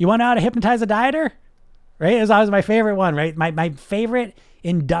 You want to know how to hypnotize a dieter? Right? It's always my favorite one, right? My favorite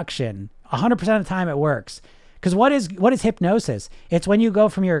induction, 100% of the time it works. Because what is hypnosis? It's when you go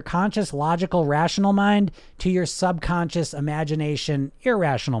from your conscious, logical, rational mind to your subconscious, imagination,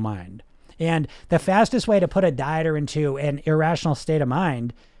 irrational mind. And the fastest way to put a dieter into an irrational state of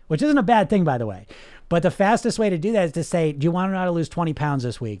mind, which isn't a bad thing, by the way, but the fastest way to do that is to say, do you want to know how to lose 20 pounds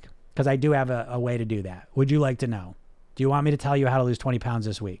this week? Because I do have a way to do that. Would you like to know? Do you want me to tell you how to lose 20 pounds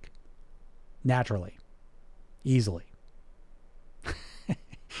this week? Naturally. Easily.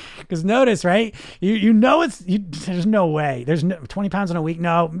 Because notice, right? You know there's no way. There's no 20 pounds in a week.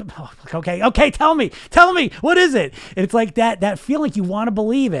 No. Okay. Tell me. What is it? It's like that feeling like you want to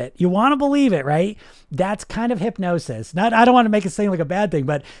believe it. You want to believe it, right? That's kind of hypnosis. I don't want to make it seem like a bad thing,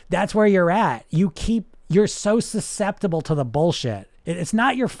 but that's where you're at. You're so susceptible to the bullshit. It's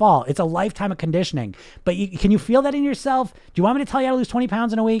not your fault. It's a lifetime of conditioning. But can you feel that in yourself? Do you want me to tell you how to lose 20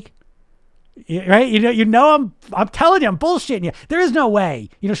 pounds in a week? Right? I'm telling you, I'm bullshitting you. There is no way.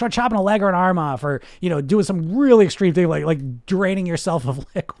 Start chopping a leg or an arm off, or, doing some really extreme thing like draining yourself of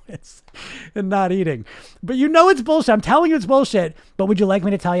liquids and not eating. But it's bullshit. I'm telling you it's bullshit. But would you like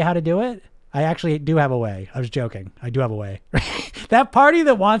me to tell you how to do it? I actually do have a way. I was joking. I do have a way. That party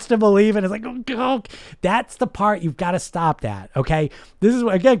that wants to believe and is like, oh, that's the part you've got to stop that. Okay. This is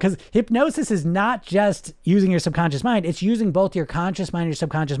again, because hypnosis is not just using your subconscious mind. It's using both your conscious mind and your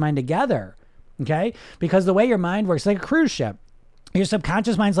subconscious mind together. Okay. Because the way your mind works, like a cruise ship, your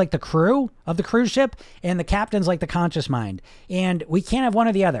subconscious mind's like the crew of the cruise ship, and the captain's like the conscious mind. And we can't have one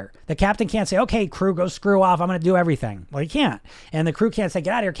or the other. The captain can't say, okay, crew, go screw off. I'm going to do everything. Well, he can't. And the crew can't say,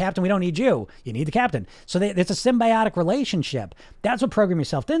 get out of here, captain. We don't need you. You need the captain. So it's a symbiotic relationship. That's what Program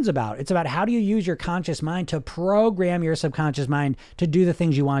Yourself Thin's about. It's about how do you use your conscious mind to program your subconscious mind to do the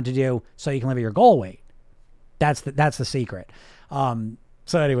things you want to do so you can live at your goal weight. That's the secret.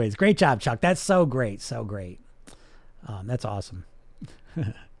 So anyways, great job, Chuck. That's so great. So great. That's awesome.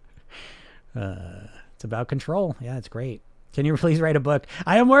 It's about control. Yeah, it's great. Can you please write a book?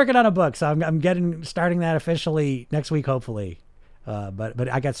 I am working on a book, so I'm starting that officially next week, hopefully. But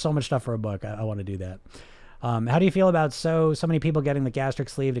I got so much stuff for a book. I want to do that. How do you feel about so many people getting the gastric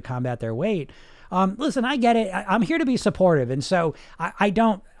sleeve to combat their weight? Listen, I get it. I'm here to be supportive, and so I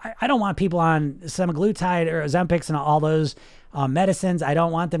don't want people on semaglutide or Ozempics and all those medicines. I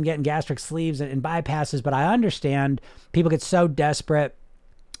don't want them getting gastric sleeves and bypasses, but I understand people get so desperate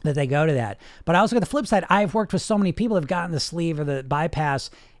that they go to that. But I also got the flip side. I've worked with so many people who've gotten the sleeve or the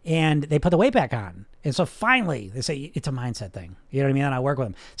bypass and they put the weight back on. And so finally they say it's a mindset thing. You know what I mean? And I work with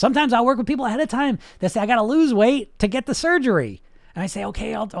them. Sometimes I'll work with people ahead of time that say, I got to lose weight to get the surgery. And I say,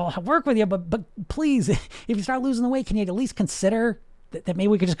 okay, I'll work with you, but please, if you start losing the weight, can you at least consider that maybe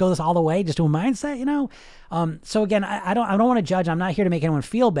we could just go this all the way, just do a mindset, So again, I don't want to judge. I'm not here to make anyone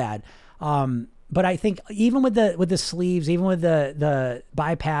feel bad. But I think even with the sleeves, even with the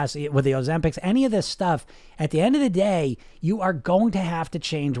bypass, with the Ozempics, any of this stuff, at the end of the day, you are going to have to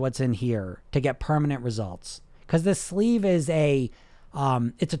change what's in here to get permanent results. Because the sleeve is it's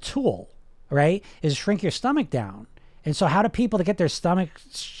a tool, right? Is shrink your stomach down. And so how do people that get their stomach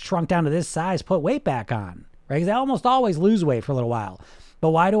shrunk down to this size put weight back on, right? Because they almost always lose weight for a little while.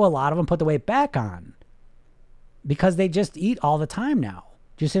 But why do a lot of them put the weight back on? Because they just eat all the time now.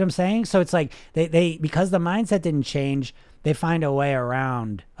 Do you see what I'm saying? So it's like they because the mindset didn't change, they find a way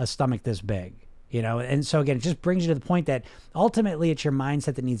around a stomach this big, And so again, it just brings you to the point that ultimately it's your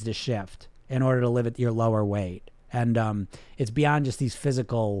mindset that needs to shift in order to live at your lower weight. And it's beyond just these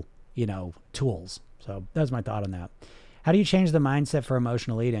physical, tools. So that's my thought on that. How do you change the mindset for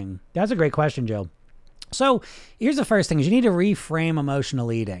emotional eating? That's a great question, Joe. So here's the first thing is you need to reframe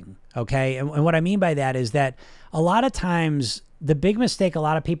emotional eating. Okay. And what I mean by that is that a lot of times the big mistake a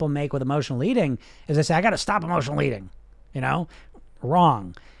lot of people make with emotional eating is they say, I got to stop emotional eating,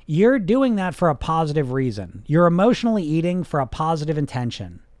 wrong. You're doing that for a positive reason. You're emotionally eating for a positive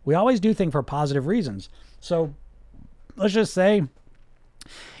intention. We always do things for positive reasons. So let's just say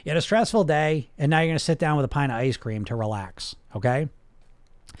you had a stressful day and now you're going to sit down with a pint of ice cream to relax. Okay.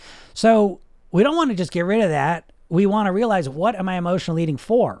 So we don't want to just get rid of that. We want to realize, what am I emotionally eating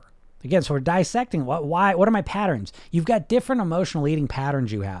for? Again, so we're dissecting what are my patterns? You've got different emotional eating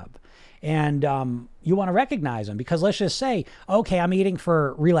patterns you have. And you want to recognize them, because let's just say, okay, I'm eating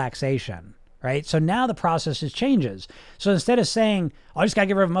for relaxation, right? So now the process just changes. So instead of saying, I just got to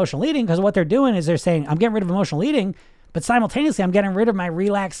get rid of emotional eating, because what they're doing is they're saying, I'm getting rid of emotional eating, but simultaneously I'm getting rid of my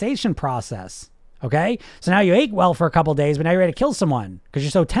relaxation process. Okay. So now you ate well for a couple of days, but now you're ready to kill someone because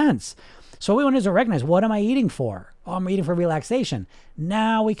you're so tense. So what we want to do is recognize, what am I eating for? Oh, I'm eating for relaxation.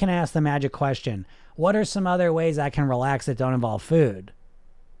 Now we can ask the magic question. What are some other ways I can relax that don't involve food?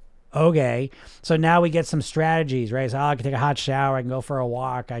 Okay. So now we get some strategies, right? So I can take a hot shower. I can go for a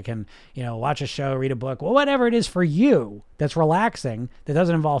walk. I can, watch a show, read a book, well, whatever it is for you that's relaxing, that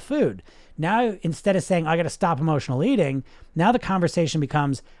doesn't involve food. Now, instead of saying, I got to stop emotional eating, now the conversation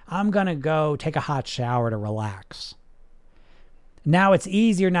becomes, I'm going to go take a hot shower to relax. Now it's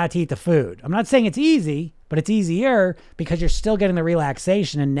easier not to eat the food. I'm not saying it's easy, but it's easier because you're still getting the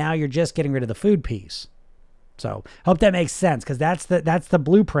relaxation and now you're just getting rid of the food piece. So hope that makes sense, because that's the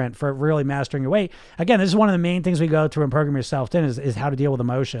blueprint for really mastering your weight. Again, this is one of the main things we go through and program yourself in is how to deal with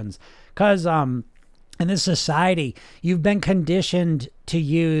emotions. Because in this society, you've been conditioned to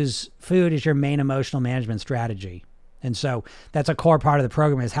use food as your main emotional management strategy. And so that's a core part of the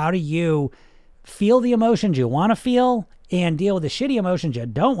program is how do you feel the emotions you want to feel and deal with the shitty emotions you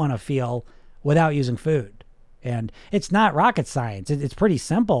don't want to feel without using food. And it's not rocket science. It's pretty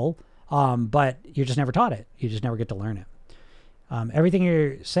simple. But you're just never taught it. You just never get to learn it. Everything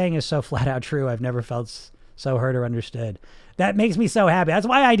you're saying is so flat out true. I've never felt so heard or understood. That makes me so happy. That's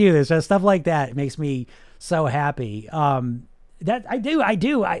why I do this. Stuff like that. It makes me so happy. That I do.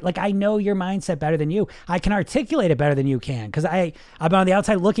 I know your mindset better than you. I can articulate it better than you can. Because I'm on the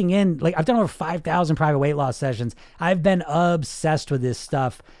outside looking in. Like I've done over 5,000 private weight loss sessions. I've been obsessed with this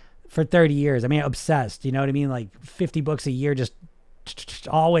stuff for 30 years. I mean, obsessed, you know what I mean? Like 50 books a year, just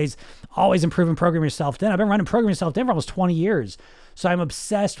always improving Program Yourself Thin. I've been running Program Yourself Thin for almost 20 years. So I'm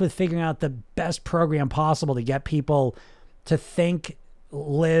obsessed with figuring out the best program possible to get people to think,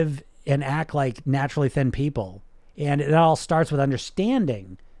 live, and act like naturally thin people. And it all starts with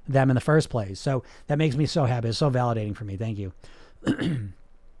understanding them in the first place. So that makes me so happy. It's so validating for me. Thank you.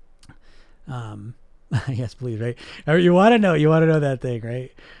 Yes, please, right? You want to know that thing,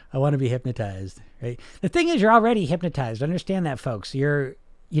 right? I want to be hypnotized, right? The thing is, you're already hypnotized. Understand that, folks. When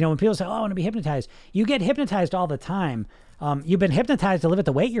people say, oh, I want to be hypnotized, you get hypnotized all the time. You've been hypnotized to live at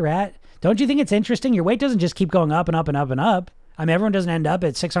the weight you're at. Don't you think it's interesting? Your weight doesn't just keep going up and up and up and up. I mean, everyone doesn't end up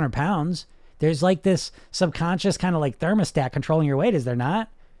at 600 pounds. There's like this subconscious kind of like thermostat controlling your weight, is there not?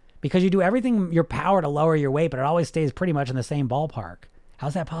 Because you do everything in your power to lower your weight, but it always stays pretty much in the same ballpark.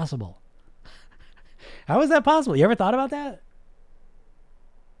 How's that possible? How is that possible? You ever thought about that?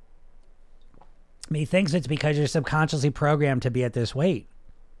 I mean, he thinks it's because you're subconsciously programmed to be at this weight,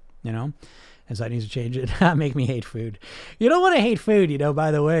 and so I need to change it. Make me hate food. You don't want to hate food,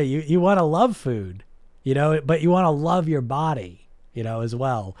 by the way. You want to love food, but you want to love your body, as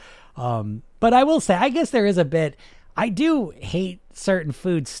well. But I will say, I guess there is a bit, I do hate certain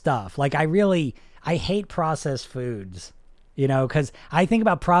food stuff. Like I hate processed foods. Because I think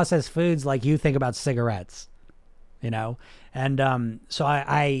about processed foods like you think about cigarettes, and so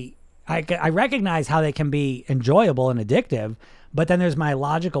I recognize how they can be enjoyable and addictive, but then there's my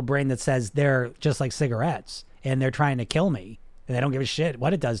logical brain that says they're just like cigarettes and they're trying to kill me and they don't give a shit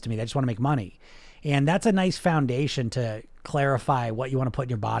what it does to me. They just want to make money. And that's a nice foundation to clarify what you want to put in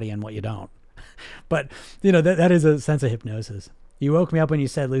your body and what you don't. But, that is a sense of hypnosis. You woke me up when you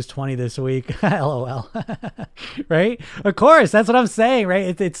said lose 20 this week. LOL. Right? Of course. That's what I'm saying,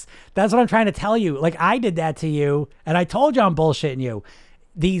 right? That's what I'm trying to tell you. Like I did that to you and I told you I'm bullshitting you.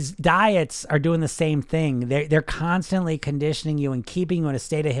 These diets are doing the same thing. They're constantly conditioning you and keeping you in a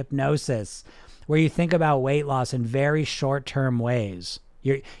state of hypnosis where you think about weight loss in very short-term ways.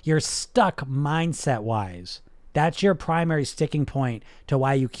 You're stuck mindset wise. That's your primary sticking point to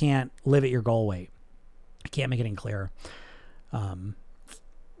why you can't live at your goal weight. I can't make it any clearer.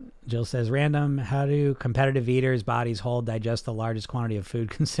 Jill says, random, how do competitive eaters' bodies hold, digest the largest quantity of food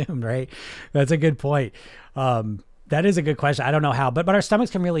consumed, right? That's a good point. That is a good question. I don't know how, but our stomachs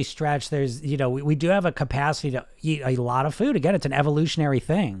can really stretch. There's, we do have a capacity to eat a lot of food. Again, it's an evolutionary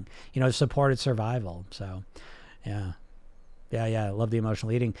thing, supported survival. So yeah. I love the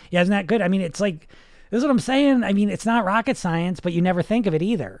emotional eating. Yeah. Isn't that good? I mean, it's like, this is what I'm saying. I mean, it's not rocket science, but you never think of it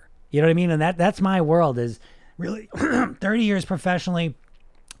either. You know what I mean? And that's my world is really 30 years professionally,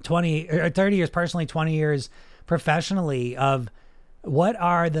 30 years personally, 20 years professionally of what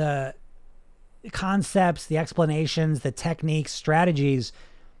are the concepts, the explanations, the techniques, strategies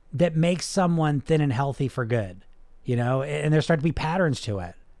that make someone thin and healthy for good, and there start to be patterns to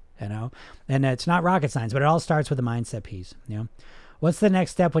it, and it's not rocket science, but it all starts with the mindset piece. What's the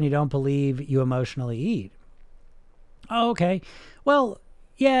next step when you don't believe you emotionally eat? Oh, okay. Well,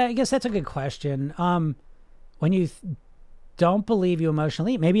 yeah, I guess that's a good question. When you don't believe you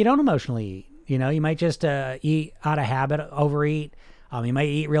emotionally eat, maybe you don't emotionally eat, you might just eat out of habit, overeat. You might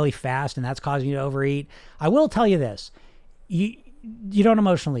eat really fast and that's causing you to overeat. I will tell you this, you don't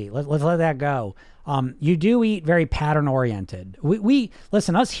emotionally eat. Let's let that go. You do eat very pattern oriented. We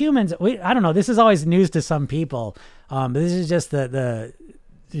listen, us humans, I don't know, this is always news to some people. But this is just the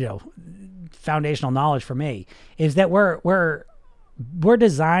foundational knowledge for me, is that we're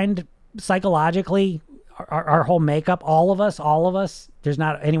designed psychologically, our whole makeup, all of us, there's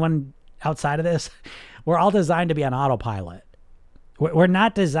not anyone outside of this. We're all designed to be on autopilot. We're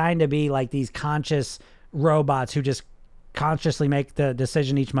not designed to be like these conscious robots who just consciously make the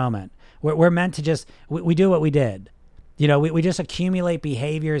decision each moment. We're meant to just, we do what we did. We just accumulate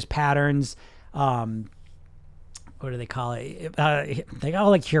behaviors, patterns. What do they call it? They call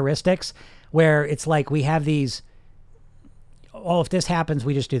it like heuristics, where it's like we have these, if this happens,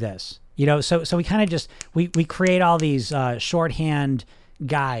 we just do this. So we kind of just, we create all these shorthand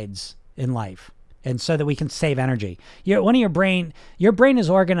guides in life. And so that we can save energy. Your brain is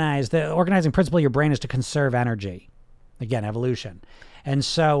organized. The organizing principle of your brain is to conserve energy. Again, evolution. And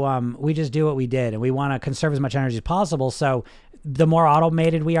so we just do what we did, and we want to conserve as much energy as possible. So the more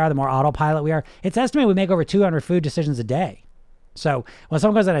automated we are, the more autopilot we are. It's estimated we make over 200 food decisions a day. So when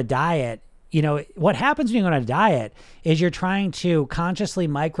someone goes on a diet, what happens when you go on a diet is you're trying to consciously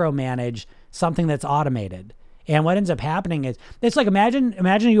micromanage something that's automated. And what ends up happening is, it's like,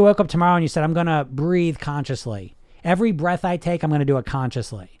 imagine you woke up tomorrow and you said, I'm going to breathe consciously. Every breath I take, I'm going to do it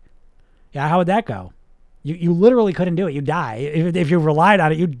consciously. Yeah, how would that go? You literally couldn't do it. You die. If you relied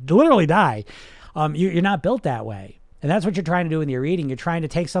on it, you'd literally die. You're not built that way. And that's what you're trying to do when you're eating. You're trying to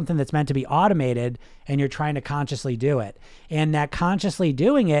take something that's meant to be automated and you're trying to consciously do it. And that consciously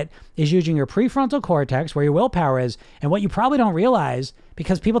doing it is using your prefrontal cortex, where your willpower is. And what you probably don't realize,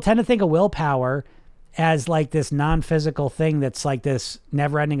 because people tend to think of willpower as like this non-physical thing that's like this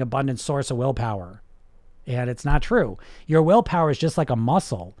never-ending abundant source of willpower. And it's not true. Your willpower is just like a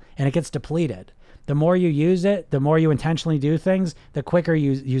muscle, and it gets depleted. The more you use it, the more you intentionally do things, the quicker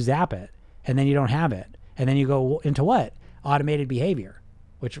you zap it, and then you don't have it. And then you go into what? Automated behavior,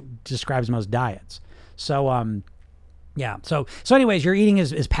 which describes most diets. So, yeah. So anyways, your eating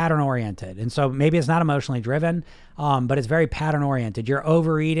is pattern oriented. And so maybe it's not emotionally driven, but it's very pattern oriented. You're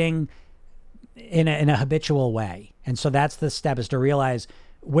overeating in a habitual way. And so that's the step, is to realize,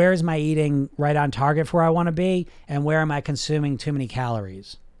 where is my eating right on target for where I want to be, and where am I consuming too many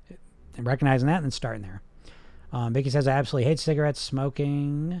calories? And recognizing that and then starting there. Vicky says, I absolutely hate cigarettes.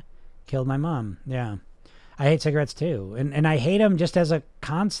 Smoking killed my mom. Yeah. I hate cigarettes too. And I hate them just as a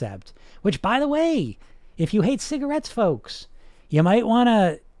concept, which, by the way, if you hate cigarettes, folks, you might want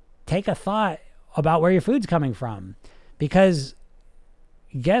to take a thought about where your food's coming from, because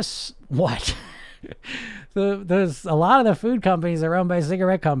guess what? There's a lot of the food companies are owned by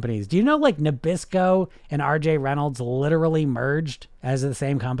cigarette companies. Do you know, like, Nabisco and RJ Reynolds literally merged as the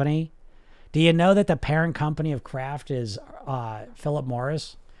same company? Do you know that the parent company of Kraft is Philip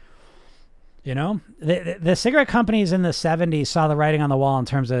Morris? The cigarette companies in the 70s saw the writing on the wall in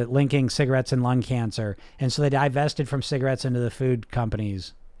terms of linking cigarettes and lung cancer. And so they divested from cigarettes into the food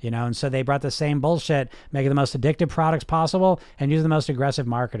companies, and so they brought the same bullshit, making the most addictive products possible and using the most aggressive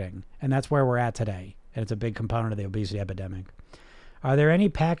marketing. And that's where we're at today. And it's a big component of the obesity epidemic. Are there any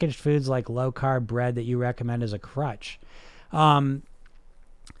packaged foods like low-carb bread that you recommend as a crutch? Low-carb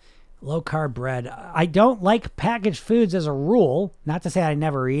bread. I don't like packaged foods as a rule. Not to say I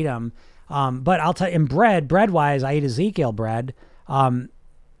never eat them. But I'll tell you, in bread-wise, I eat Ezekiel bread.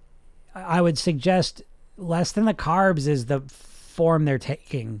 I would suggest less than the carbs is the form they're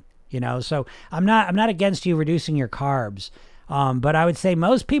taking, So I'm not against you reducing your carbs. But I would say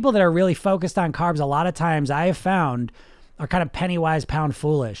most people that are really focused on carbs, a lot of times I have found, are kind of penny wise, pound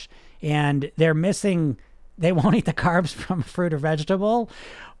foolish. And they won't eat the carbs from fruit or vegetable,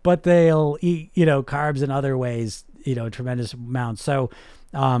 but they'll eat, carbs in other ways, tremendous amounts. So,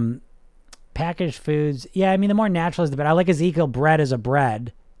 packaged foods. Yeah. I mean, the more natural is the better. I like Ezekiel bread as a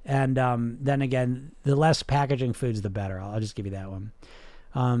bread. And, then again, the less packaging foods, the better. I'll just give you that one.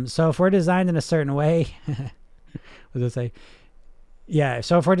 So if we're designed in a certain way, what does it say? Yeah.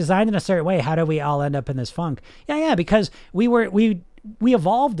 So if we're designed in a certain way, how do we all end up in this funk? Yeah. Because we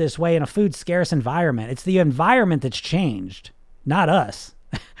evolved this way in a food scarce environment. It's the environment that's changed, not us.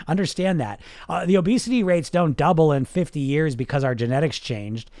 Understand that. The obesity rates don't double in 50 years because our genetics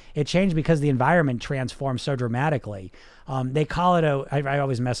changed. It changed because the environment transformed so dramatically. They call it I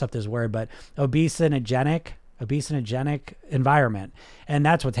always mess up this word, but obesogenic environment. And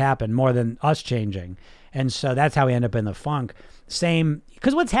that's what's happened more than us changing. And so that's how we end up in the funk. Same,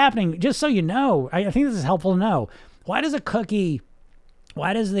 because what's happening, just so you know, I think this is helpful to know. Why does the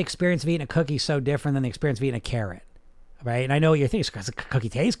experience of eating a cookie so different than the experience of eating a carrot? Right? And I know what you're thinking, because the cookie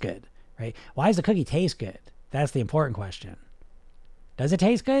tastes good, right? Why does the cookie taste good? That's the important question. Does it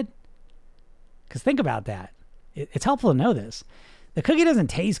taste good? Because think about that. It's helpful to know this. The cookie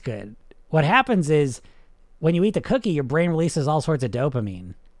doesn't taste good. What happens is when you eat the cookie, your brain releases all sorts of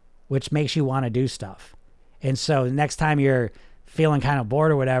dopamine. which makes you want to do stuff. And so the next time you're feeling kind of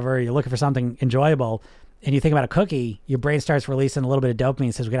bored or whatever, you're looking for something enjoyable, and you think about a cookie, your brain starts releasing a little bit of dopamine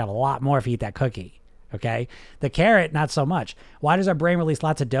and says we could have a lot more if you eat that cookie. Okay. The carrot, not so much. Why does our brain release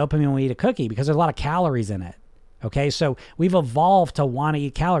lots of dopamine when we eat a cookie? Because there's a lot of calories in it. Okay. So we've evolved to want to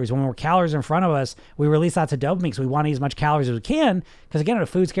eat calories. When we're calories in front of us, we release lots of dopamine because we want to eat as much calories as we can. Because again, in a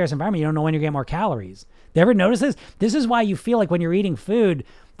food scarce environment, you don't know when you're getting more calories. Do you ever notice this? This is why you feel like when you're eating food,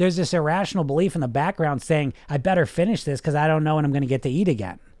 there's this irrational belief in the background saying, I better finish this because I don't know when I'm going to get to eat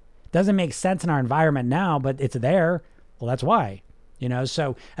again. Doesn't make sense in our environment now, but it's there. Well, that's why.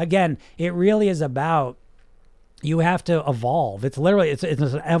 So again, it really is about, you have to evolve. It's literally, it's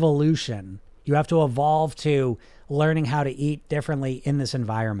an evolution. You have to evolve to learning how to eat differently in this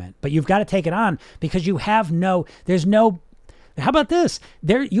environment. But you've got to take it on because how about this?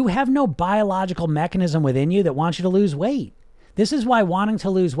 You have no biological mechanism within you that wants you to lose weight. This is why wanting to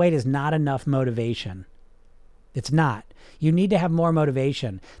lose weight is not enough motivation. It's not. You need to have more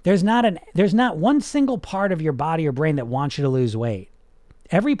motivation. There's not one single part of your body or brain that wants you to lose weight.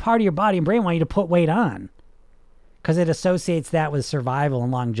 Every part of your body and brain want you to put weight on because it associates that with survival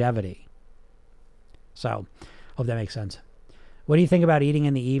and longevity. So, hope that makes sense. What do you think about eating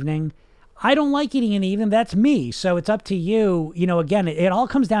in the evening? I don't like eating in the evening. That's me. So it's up to you. Again, it all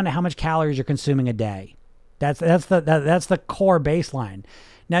comes down to how much calories you're consuming a day. That's the core baseline.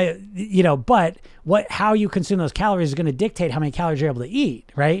 Now, but how you consume those calories is going to dictate how many calories you're able to eat,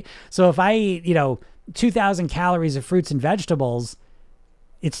 right? So if I eat, 2,000 calories of fruits and vegetables,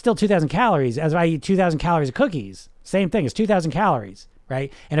 it's still 2,000 calories. As if I eat 2,000 calories of cookies, same thing. It's 2,000 calories,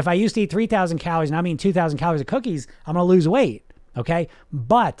 right? And if I used to eat 3,000 calories and I'm eating 2,000 calories of cookies, I'm going to lose weight, okay?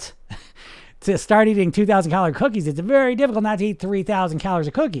 But to start eating 2,000 calorie cookies, it's very difficult not to eat 3,000 calories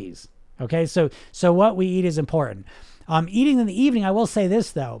of cookies, okay? So what we eat is important. Eating in the evening, I will say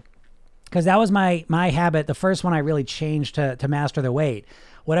this though, because that was my habit, the first one I really changed to master the weight.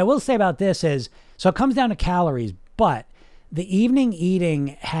 What I will say about this is, so it comes down to calories, but the evening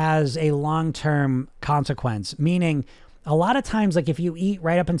eating has a long-term consequence, meaning a lot of times, like if you eat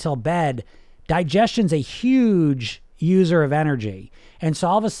right up until bed, digestion's a huge user of energy. And so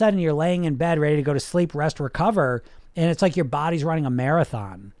all of a sudden you're laying in bed ready to go to sleep, rest, recover, and it's like your body's running a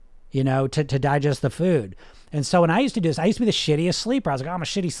marathon, to digest the food. And so when I used to do this, I used to be the shittiest sleeper. I was like, I'm a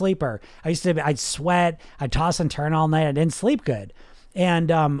shitty sleeper. I'd sweat, I'd toss and turn all night. I didn't sleep good. And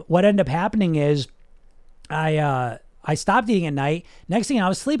what ended up happening is I stopped eating at night. Next thing I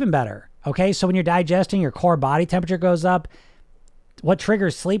was sleeping better. Okay. So when you're digesting, your core body temperature goes up. What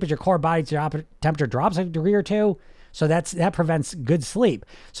triggers sleep is your core body temperature drops a degree or two. So that prevents good sleep.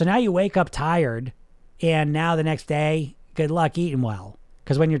 So now you wake up tired, and now the next day, good luck eating well.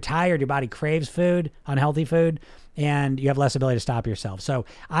 Because when you're tired, your body craves food, unhealthy food, and you have less ability to stop yourself. So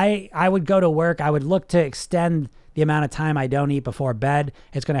I would go to work. I would look to extend the amount of time I don't eat before bed.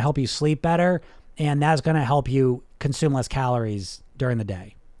 It's going to help you sleep better, and that's going to help you consume less calories during the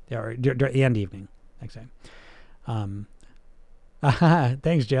day or during the end evening. Thanks,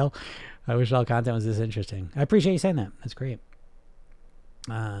 thanks, Jill. I wish all content was this interesting. I appreciate you saying that. That's great.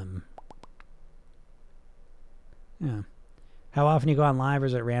 Yeah. How often you go on live, or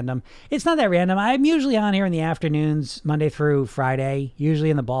is it random? It's not that random. I'm usually on here in the afternoons, Monday through Friday, usually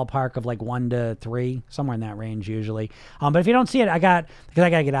in the ballpark of like 1 to 3, somewhere in that range usually. But if you don't see it, because I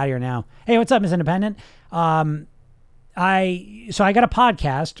got to get out of here now. Hey, what's up, Miss Independent? I got a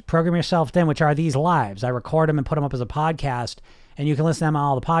podcast, Program Yourself Thin, which are these lives. I record them and put them up as a podcast, and you can listen to them on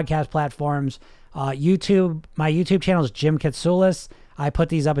all the podcast platforms. YouTube, my YouTube channel is Jim Katsoulis. I put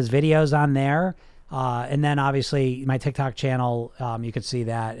these up as videos on there. And then obviously my TikTok channel, you could see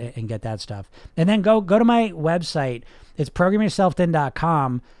that and get that stuff. And then go to my website. It's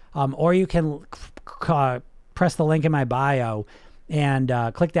programyourselfthin.com. Or you can press the link in my bio and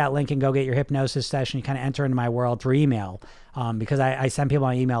click that link and go get your hypnosis session. You kind of enter into my world through email because I send people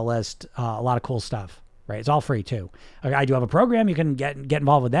on my email list a lot of cool stuff, right? It's all free too. I do have a program. You can get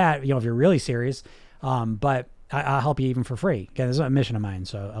involved with that, if you're really serious. But I'll help you even for free. Again, this is a mission of mine,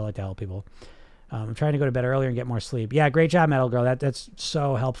 so I like to help people. I'm trying to go to bed earlier and get more sleep. Yeah, great job, Metal Girl. That's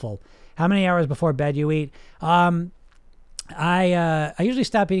so helpful. How many hours before bed you eat? I usually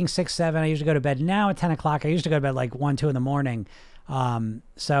stop eating 6, 7. I usually go to bed now at 10 o'clock. I used to go to bed like 1, 2 in the morning.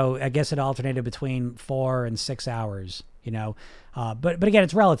 So I guess it alternated between 4 and 6 hours, but again,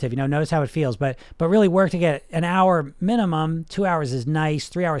 it's relative, notice how it feels, but really work to get an hour minimum. 2 hours is nice.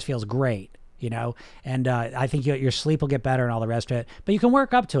 3 hours feels great. And I think your sleep will get better and all the rest of it, but you can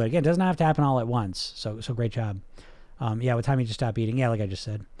work up to it. Again, it doesn't have to happen all at once. So great job. Yeah. What time you just stop eating? Yeah. Like I just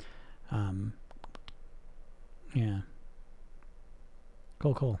said. Yeah.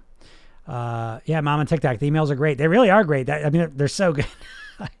 Cool. Yeah, mom on TikTok. The emails are great. They really are great. I mean, they're so good.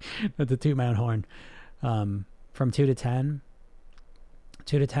 Not to toot my own horn. From 2 to 10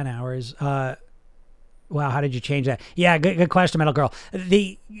 hours. Wow, how did you change that? Yeah, good question, Metal Girl.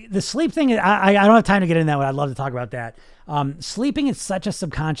 The sleep thing, I don't have time to get into that, but I'd love to talk about that. Sleeping is such a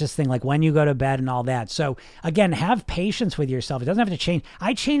subconscious thing, like when you go to bed and all that. So again, have patience with yourself. It doesn't have to change.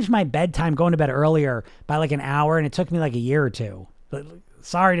 I changed my bedtime going to bed earlier by like an hour, and it took me like a year or two. But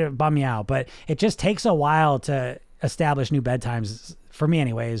sorry to bum you out, but it just takes a while to establish new bedtimes, for me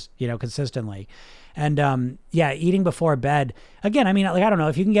anyways, consistently. And yeah, eating before bed, again, I mean, like, I don't know,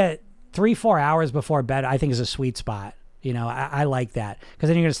 if you can get 3-4 hours before bed, I think is a sweet spot. I like that, because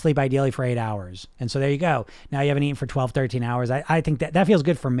then you're going to sleep ideally for 8 hours. And so there you go. Now you haven't eaten for 12, 13 hours. I think that feels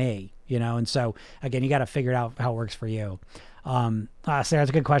good for me, and so again, you got to figure out how it works for you. Sarah,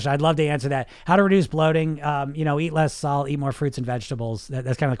 that's a good question. I'd love to answer that. How to reduce bloating? Eat less salt, eat more fruits and vegetables.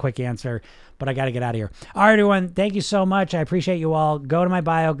 That's kind of the quick answer, but I got to get out of here. All right, everyone. Thank you so much. I appreciate you all. Go to my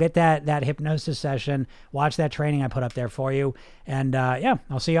bio, get that hypnosis session, watch that training I put up there for you. And yeah,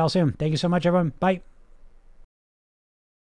 I'll see you all soon. Thank you so much, everyone. Bye.